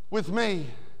with me.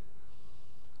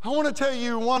 I want to tell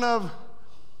you one of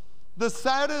the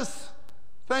saddest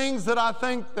things that I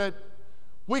think that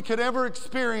we could ever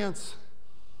experience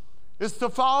is to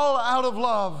fall out of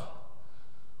love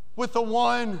with the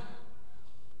one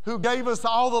who gave us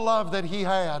all the love that he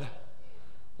had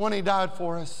when he died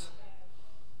for us.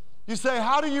 You say,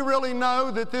 how do you really know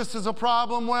that this is a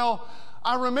problem? Well,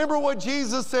 I remember what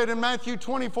Jesus said in Matthew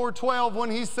 24:12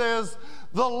 when he says,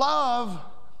 the love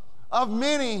of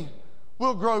many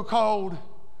will grow cold.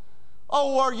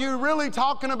 Oh, are you really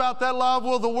talking about that love?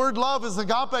 Well, the word love is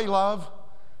agape love.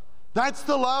 That's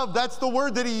the love. That's the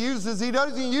word that he uses. He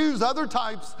doesn't use other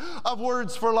types of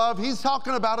words for love. He's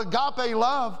talking about agape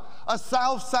love, a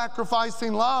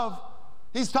self-sacrificing love.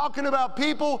 He's talking about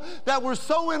people that were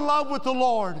so in love with the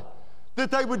Lord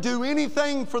that they would do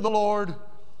anything for the Lord.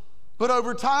 But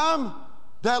over time,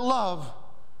 that love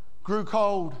grew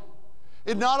cold.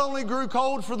 It not only grew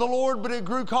cold for the Lord, but it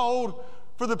grew cold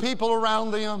for the people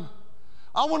around them.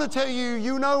 I want to tell you,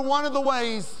 you know, one of the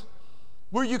ways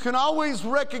where you can always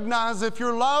recognize if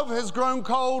your love has grown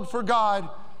cold for God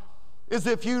is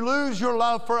if you lose your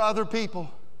love for other people.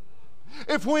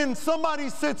 If when somebody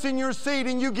sits in your seat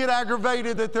and you get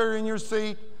aggravated that they're in your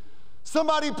seat,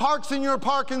 somebody parks in your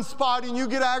parking spot and you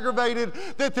get aggravated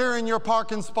that they're in your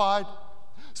parking spot,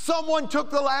 someone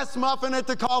took the last muffin at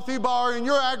the coffee bar and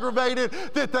you're aggravated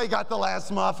that they got the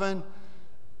last muffin.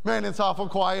 Man, it's awful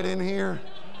quiet in here.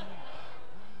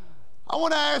 I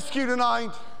want to ask you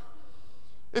tonight,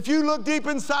 if you look deep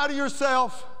inside of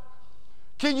yourself,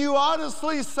 can you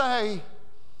honestly say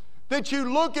that you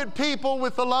look at people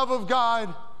with the love of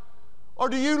God, or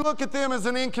do you look at them as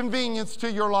an inconvenience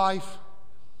to your life?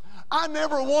 I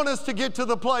never want us to get to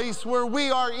the place where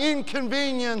we are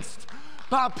inconvenienced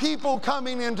by people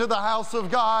coming into the house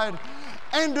of God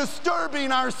and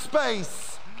disturbing our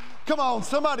space. Come on,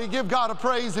 somebody give God a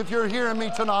praise if you're hearing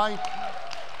me tonight.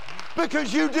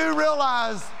 Because you do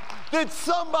realize that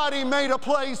somebody made a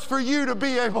place for you to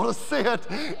be able to sit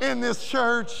in this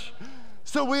church.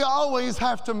 So we always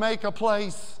have to make a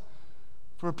place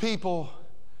for people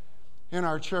in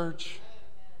our church.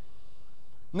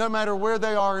 No matter where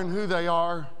they are and who they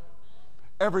are,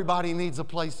 everybody needs a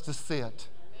place to sit.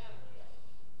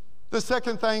 The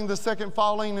second thing, the second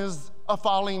falling is a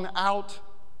falling out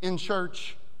in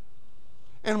church.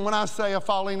 And when I say a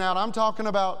falling out, I'm talking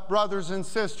about brothers and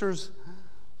sisters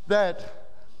that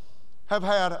have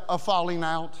had a falling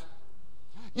out.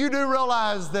 You do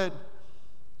realize that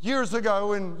years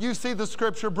ago, and you see the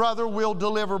scripture, brother will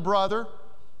deliver brother,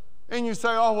 and you say,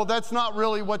 oh, well, that's not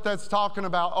really what that's talking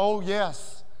about. Oh,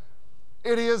 yes,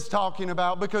 it is talking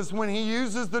about, because when he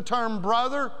uses the term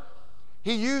brother,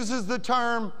 he uses the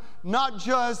term not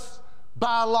just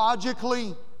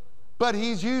biologically, but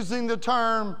he's using the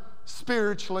term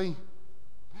spiritually.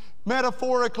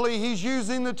 Metaphorically, he's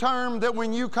using the term that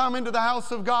when you come into the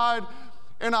house of God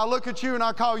and I look at you and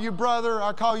I call you brother,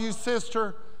 I call you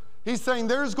sister, he's saying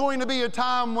there's going to be a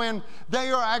time when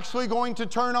they are actually going to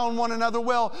turn on one another.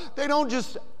 Well, they don't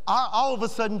just all of a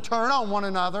sudden turn on one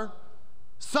another.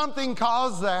 Something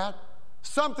caused that.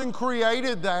 Something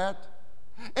created that.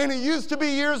 And it used to be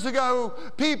years ago,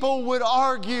 people would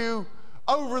argue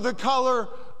over the color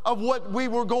of what we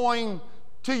were going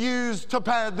to use to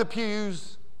pad the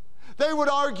pews. They would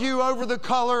argue over the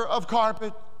color of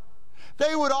carpet.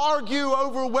 They would argue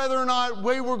over whether or not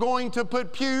we were going to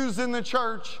put pews in the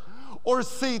church or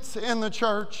seats in the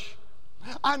church.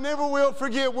 I never will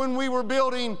forget when we were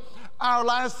building our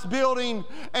last building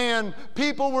and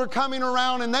people were coming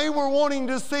around and they were wanting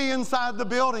to see inside the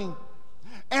building.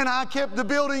 And I kept the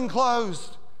building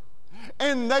closed.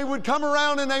 And they would come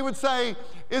around and they would say,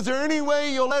 is there any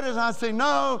way you'll let us? And I say,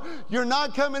 no, you're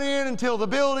not coming in until the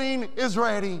building is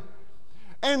ready.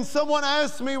 And someone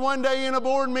asked me one day in a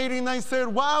board meeting, they said,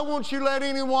 why won't you let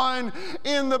anyone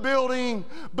in the building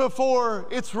before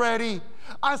it's ready?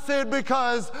 I said,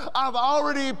 because I've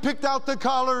already picked out the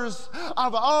colors.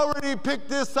 I've already picked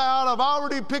this out. I've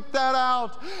already picked that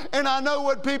out. And I know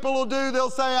what people will do. They'll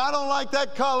say, I don't like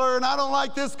that color and I don't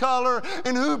like this color.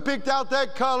 And who picked out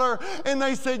that color? And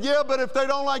they said, yeah, but if they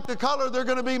don't like the color, they're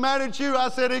going to be mad at you. I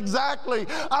said, exactly.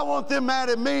 I want them mad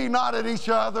at me, not at each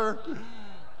other.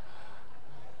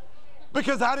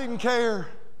 Because I didn't care.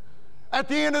 At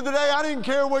the end of the day, I didn't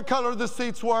care what color the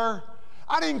seats were.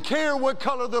 I didn't care what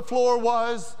color the floor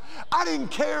was. I didn't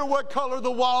care what color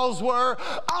the walls were.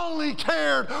 I only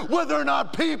cared whether or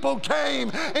not people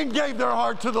came and gave their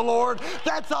heart to the Lord.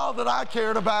 That's all that I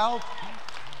cared about.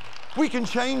 We can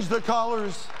change the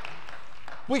colors.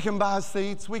 We can buy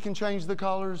seats. We can change the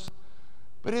colors.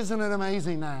 But isn't it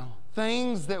amazing now?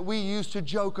 Things that we used to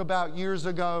joke about years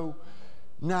ago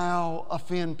now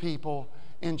offend people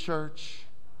in church.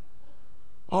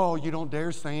 Oh, you don't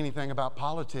dare say anything about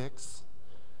politics.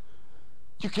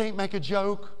 You can't make a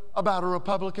joke about a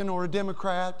Republican or a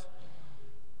Democrat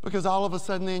because all of a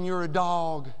sudden then you're a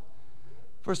dog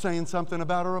for saying something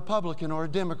about a Republican or a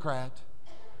Democrat.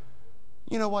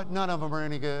 You know what? None of them are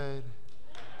any good.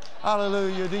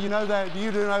 Hallelujah. Do you know that? Do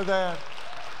you know that?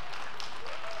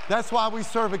 That's why we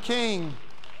serve a king.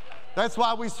 That's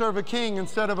why we serve a king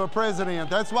instead of a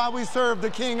president. That's why we serve the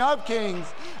King of Kings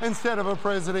instead of a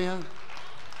president.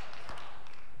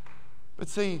 But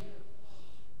see,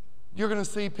 you're going to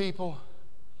see people,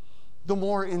 the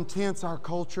more intense our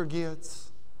culture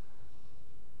gets.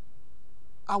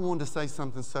 I wanted to say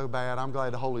something so bad. I'm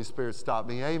glad the Holy Spirit stopped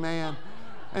me. Amen.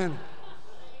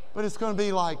 But it's going to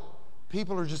be like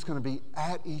people are just going to be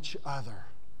at each other.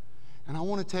 And I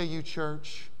want to tell you,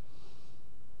 church,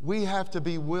 we have to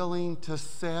be willing to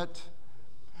set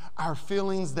our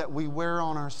feelings that we wear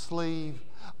on our sleeve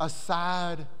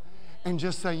aside and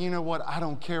just say, you know what, I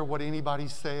don't care what anybody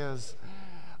says.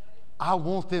 I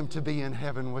want them to be in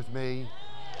heaven with me.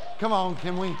 Come on,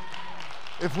 can we?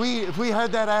 If we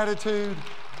had that attitude.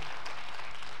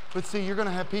 But see, you're going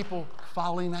to have people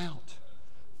falling out.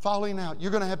 Falling out.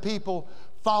 You're going to have people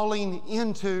falling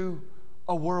into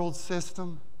a world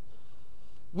system.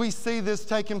 We see this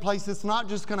taking place. It's not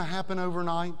just going to happen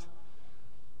overnight.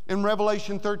 In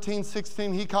Revelation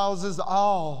 13:16, he causes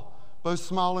all, both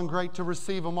small and great, to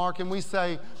receive a mark. And we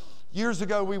say, years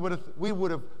ago, we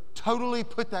would have totally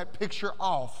put that picture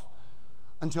off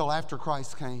until after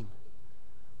Christ came.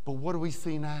 But what do we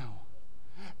see now?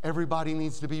 Everybody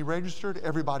needs to be registered.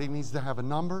 Everybody needs to have a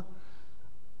number.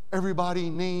 Everybody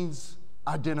needs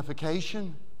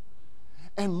identification.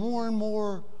 And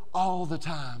more all the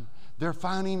time, they're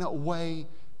finding a way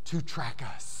to track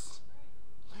us.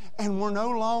 And we're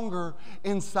no longer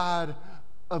inside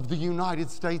of the United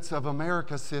States of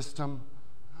America system.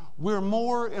 We're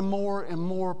more and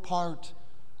more part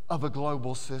of a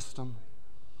global system.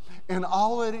 And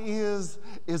all it is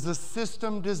a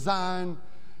system designed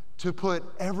to put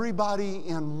everybody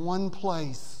in one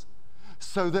place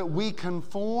so that we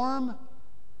conform.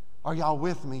 Are y'all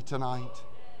with me tonight?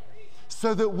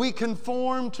 So that we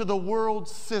conform to the world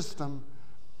system.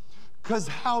 Because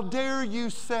how dare you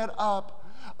set up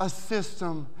a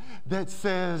system that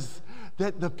says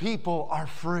that the people are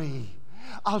free.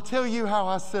 I'll tell you how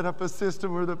I set up a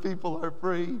system where the people are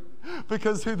free.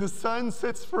 Because who the Son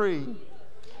sets free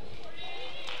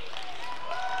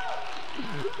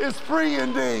is free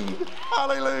indeed.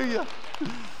 Hallelujah.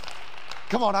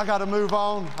 Come on, I got to move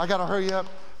on. I got to hurry up.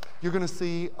 You're going to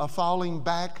see a falling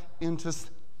back into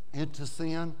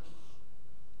sin.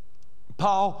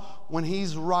 Paul, when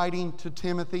he's writing to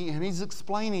Timothy and he's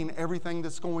explaining everything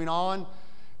that's going on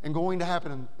and going to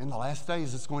happen in the last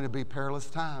days, it's going to be perilous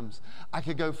times. I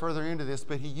could go further into this,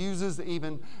 but he uses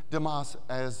even Demas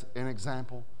as an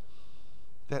example.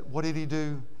 That what did he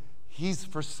do? He's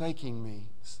forsaken me.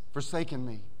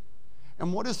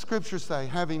 And what does Scripture say?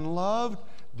 Having loved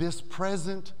this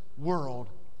present world,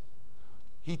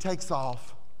 he takes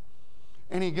off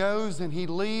and he goes and he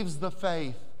leaves the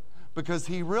faith because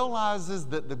he realizes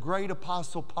that the great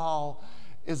apostle Paul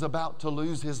is about to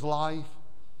lose his life.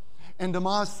 And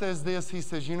Demas says this, he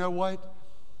says, you know what?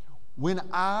 When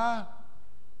I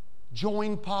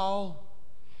joined Paul,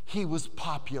 he was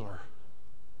popular.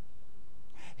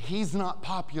 He's not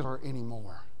popular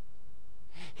anymore.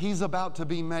 He's about to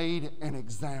be made an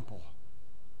example.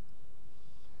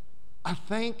 I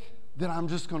think that I'm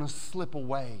just going to slip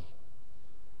away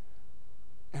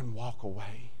and walk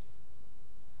away.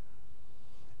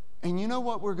 And you know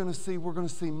what we're going to see? We're going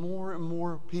to see more and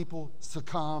more people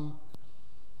succumb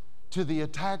to the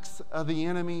attacks of the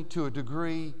enemy to a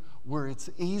degree where it's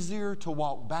easier to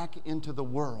walk back into the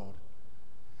world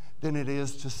than it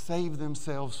is to save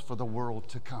themselves for the world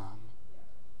to come.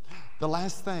 The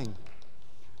last thing,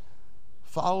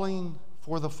 falling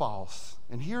for the false.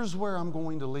 And here's where I'm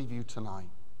going to leave you tonight.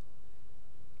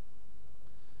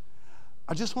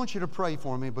 I just want you to pray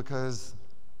for me because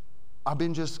I've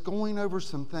been just going over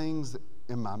some things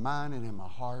in my mind and in my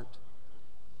heart.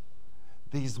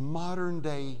 These modern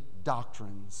day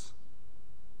doctrines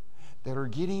that are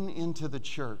getting into the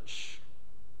church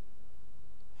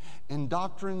and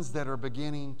doctrines that are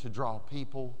beginning to draw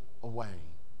people away.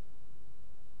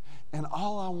 And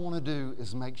all I want to do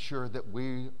is make sure that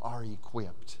we are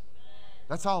equipped.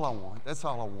 That's all I want. That's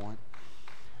all I want.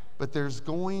 But there's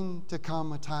going to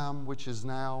come a time, which is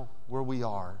now where we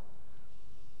are,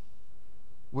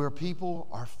 where people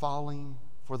are falling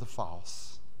for the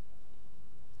false.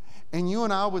 And you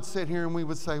and I would sit here and we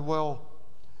would say, well,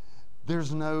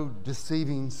 there's no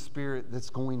deceiving spirit that's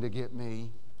going to get me.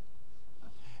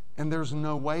 And there's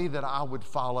no way that I would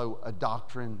follow a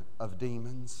doctrine of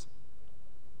demons.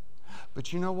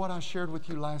 But you know what I shared with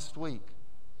you last week?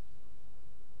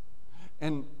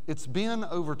 And it's been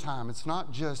over time. It's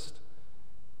not just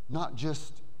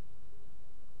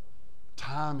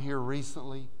time here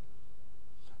recently,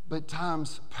 but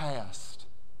times past,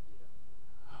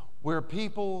 where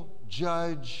people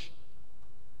judge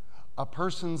a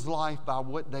person's life by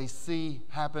what they see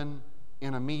happen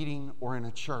in a meeting or in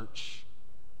a church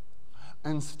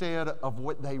instead of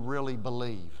what they really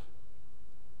believe.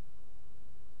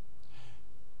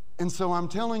 And so I'm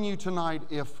telling you tonight,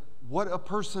 if what a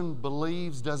person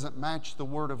believes doesn't match the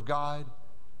Word of God,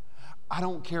 I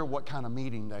don't care what kind of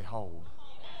meeting they hold.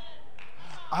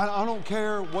 I don't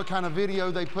care what kind of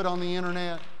video they put on the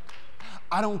internet.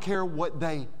 I don't care what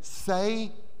they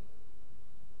say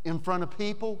in front of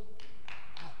people.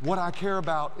 What I care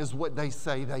about is what they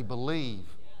say they believe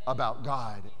about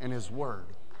God and His Word.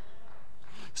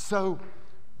 So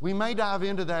we may dive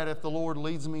into that if the Lord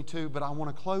leads me to, but I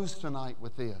want to close tonight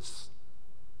with this.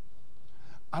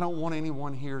 I don't want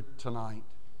anyone here tonight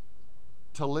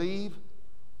to leave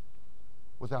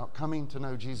without coming to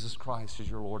know Jesus Christ as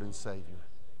your Lord and Savior.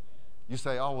 You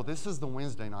say, oh, well, this is the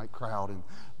Wednesday night crowd. And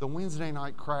the Wednesday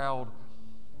night crowd,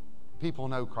 people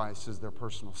know Christ as their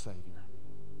personal Savior.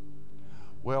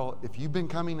 Well, if you've been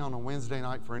coming on a Wednesday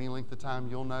night for any length of time,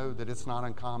 you'll know that it's not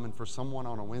uncommon for someone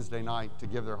on a Wednesday night to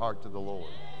give their heart to the Lord.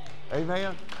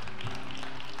 Amen?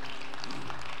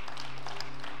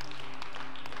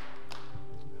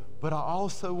 But I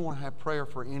also want to have prayer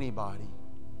for anybody.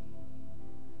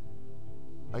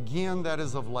 Again, that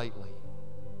is of lately.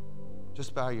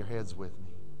 Just bow your heads with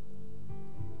me.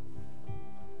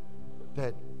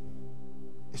 That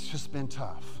it's just been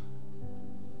tough.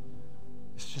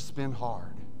 It's just been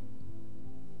hard.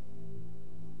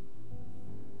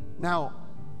 Now,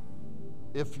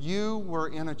 if you were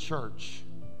in a church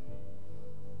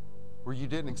where you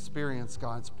didn't experience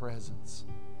God's presence,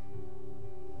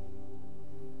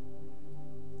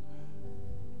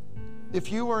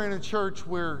 if you were in a church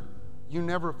where you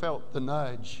never felt the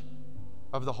nudge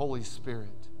of the Holy Spirit,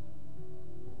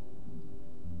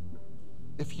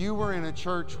 if you were in a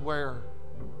church where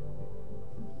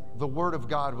the Word of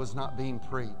God was not being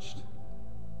preached,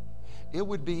 it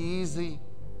would be easy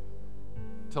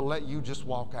to let you just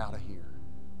walk out of here.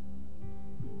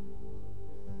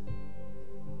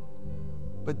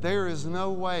 But there is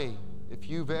no way, if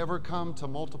you've ever come to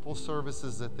multiple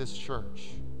services at this church,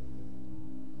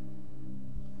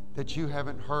 that you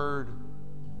haven't heard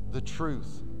the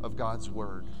truth of God's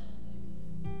Word.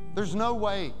 There's no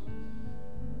way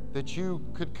that you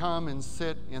could come and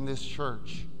sit in this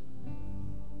church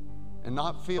and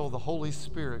not feel the Holy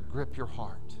Spirit grip your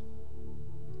heart.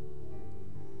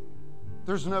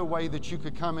 There's no way that you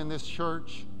could come in this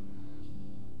church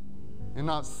and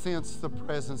not sense the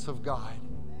presence of God.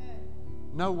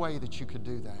 No way that you could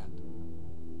do that.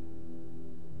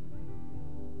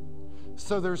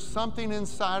 So there's something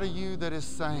inside of you that is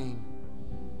saying,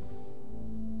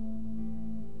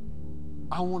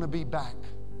 I want to be back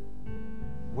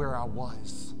where I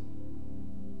was.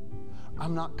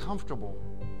 I'm not comfortable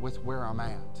with where I'm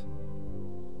at.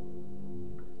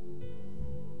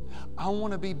 I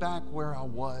want to be back where I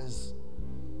was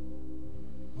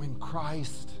when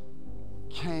Christ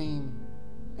came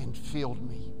and filled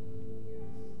me.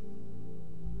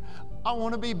 I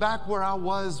want to be back where I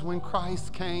was when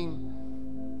Christ came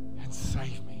and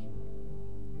saved me.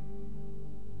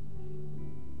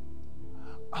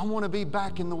 I want to be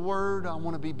back in the Word. I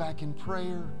want to be back in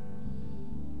prayer.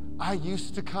 I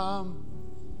used to come,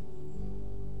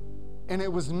 and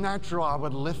it was natural. I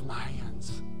would lift my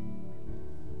hands.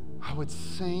 I would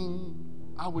sing.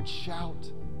 I would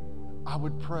shout. I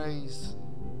would praise.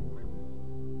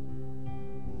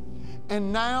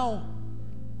 And now,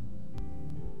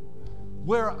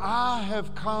 where I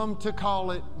have come to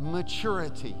call it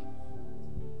maturity,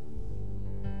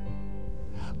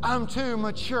 I'm too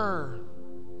mature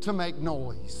to make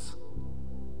noise.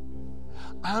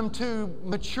 I'm too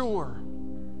mature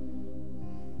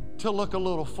to look a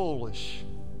little foolish.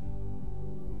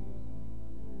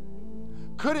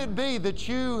 Could it be that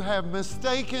you have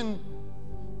mistaken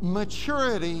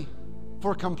maturity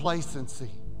for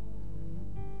complacency?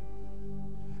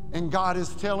 And God is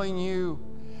telling you,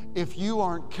 if you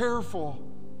aren't careful,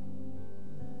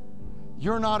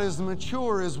 you're not as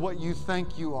mature as what you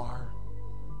think you are.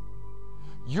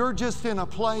 You're just in a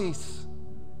place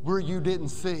where you didn't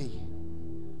see.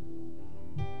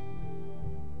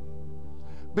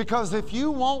 Because if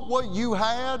you want what you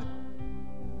had,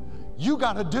 you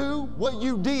got to do what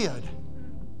you did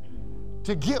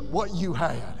to get what you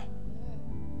had.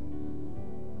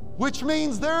 Which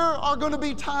means there are going to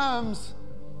be times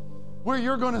where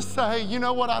you're going to say, you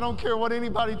know what, I don't care what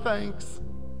anybody thinks.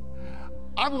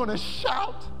 I'm going to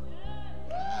shout.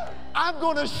 I'm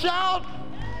going to shout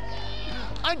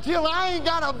until I ain't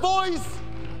got a voice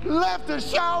left to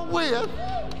shout with.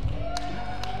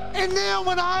 And then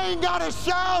when I ain't got to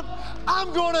shout,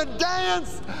 I'm going to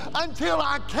dance until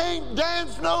I can't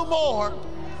dance no more.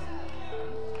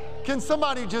 Can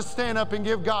somebody just stand up and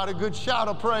give God a good shout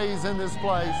of praise in this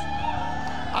place?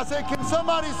 I said, can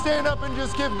somebody stand up and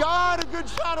just give God a good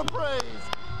shout of praise?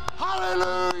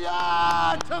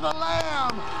 Hallelujah to the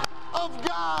Lamb of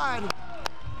God.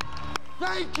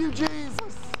 Thank you,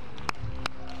 Jesus.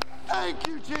 Thank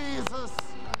you, Jesus.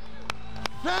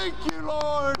 Thank you,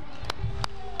 Lord.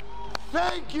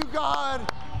 Thank you,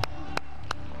 God.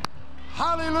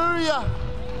 Hallelujah.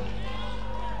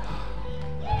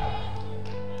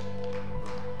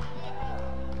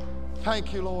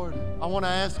 Thank you, Lord. I want to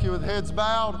ask you with heads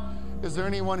bowed, is there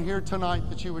anyone here tonight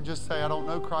that you would just say, I don't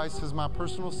know Christ as my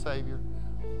personal Savior,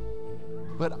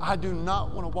 but I do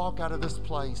not want to walk out of this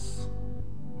place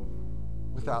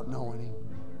without knowing Him?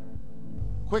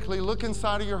 Quickly, look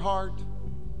inside of your heart.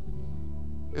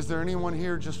 Is there anyone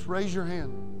here? Just raise your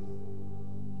hand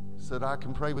so that I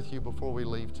can pray with you before we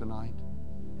leave tonight.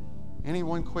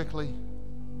 Anyone quickly?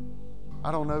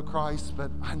 I don't know Christ, but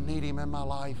I need Him in my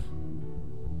life.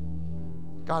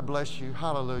 God bless you.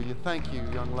 Hallelujah. Thank you,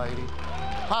 young lady.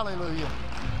 Hallelujah.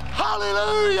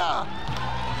 Hallelujah.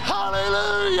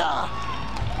 Hallelujah.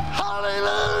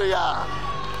 Hallelujah.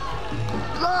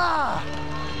 Ah,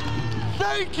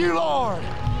 thank you, Lord.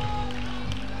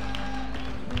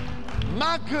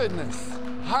 My goodness.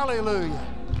 Hallelujah.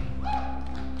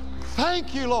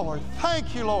 Thank you, Lord.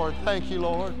 Thank you, Lord. Thank you,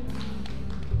 Lord.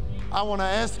 I want to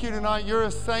ask you tonight, you're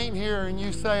a saint here, and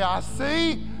you say, I've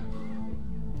seen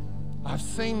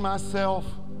myself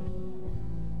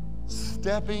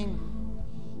stepping,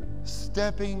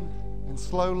 and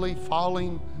slowly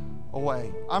falling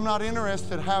away. I'm not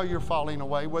interested how you're falling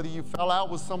away, whether you fell out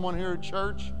with someone here at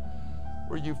church,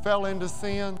 where you fell into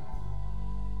sin,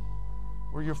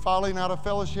 where you're falling out of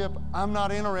fellowship. I'm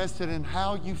not interested in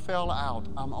how you fell out.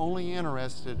 I'm only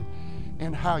interested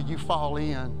and how you fall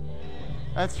in.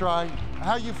 That's right,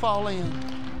 how you fall in.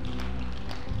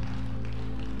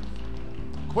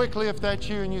 Quickly, if that's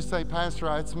you and you say,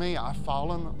 Pastor, it's me, I've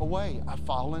fallen away, I've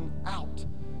fallen out,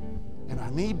 and I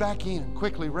need back in.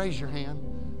 Quickly, raise your hand.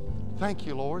 Thank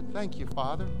you, Lord. Thank you,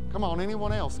 Father. Come on,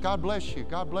 anyone else? God bless you.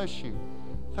 God bless you.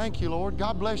 Thank you, Lord.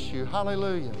 God bless you.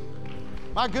 Hallelujah.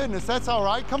 My goodness, that's all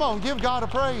right. Come on, give God a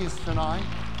praise tonight.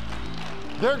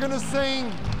 They're going to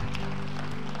sing.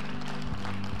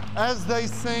 As they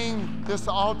sing, this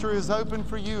altar is open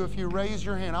for you. If you raise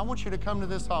your hand, I want you to come to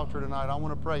this altar tonight. I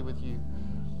want to pray with you.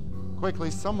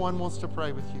 Quickly, someone wants to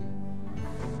pray with you.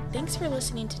 Thanks for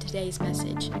listening to today's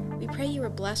message. We pray you were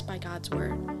blessed by God's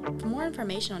Word. For more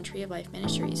information on Tree of Life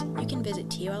Ministries, you can visit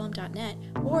TOLM.net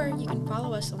or you can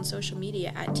follow us on social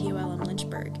media at TOLM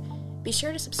Lynchburg. Be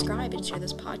sure to subscribe and share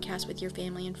this podcast with your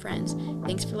family and friends.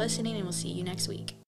 Thanks for listening, and we'll see you next week.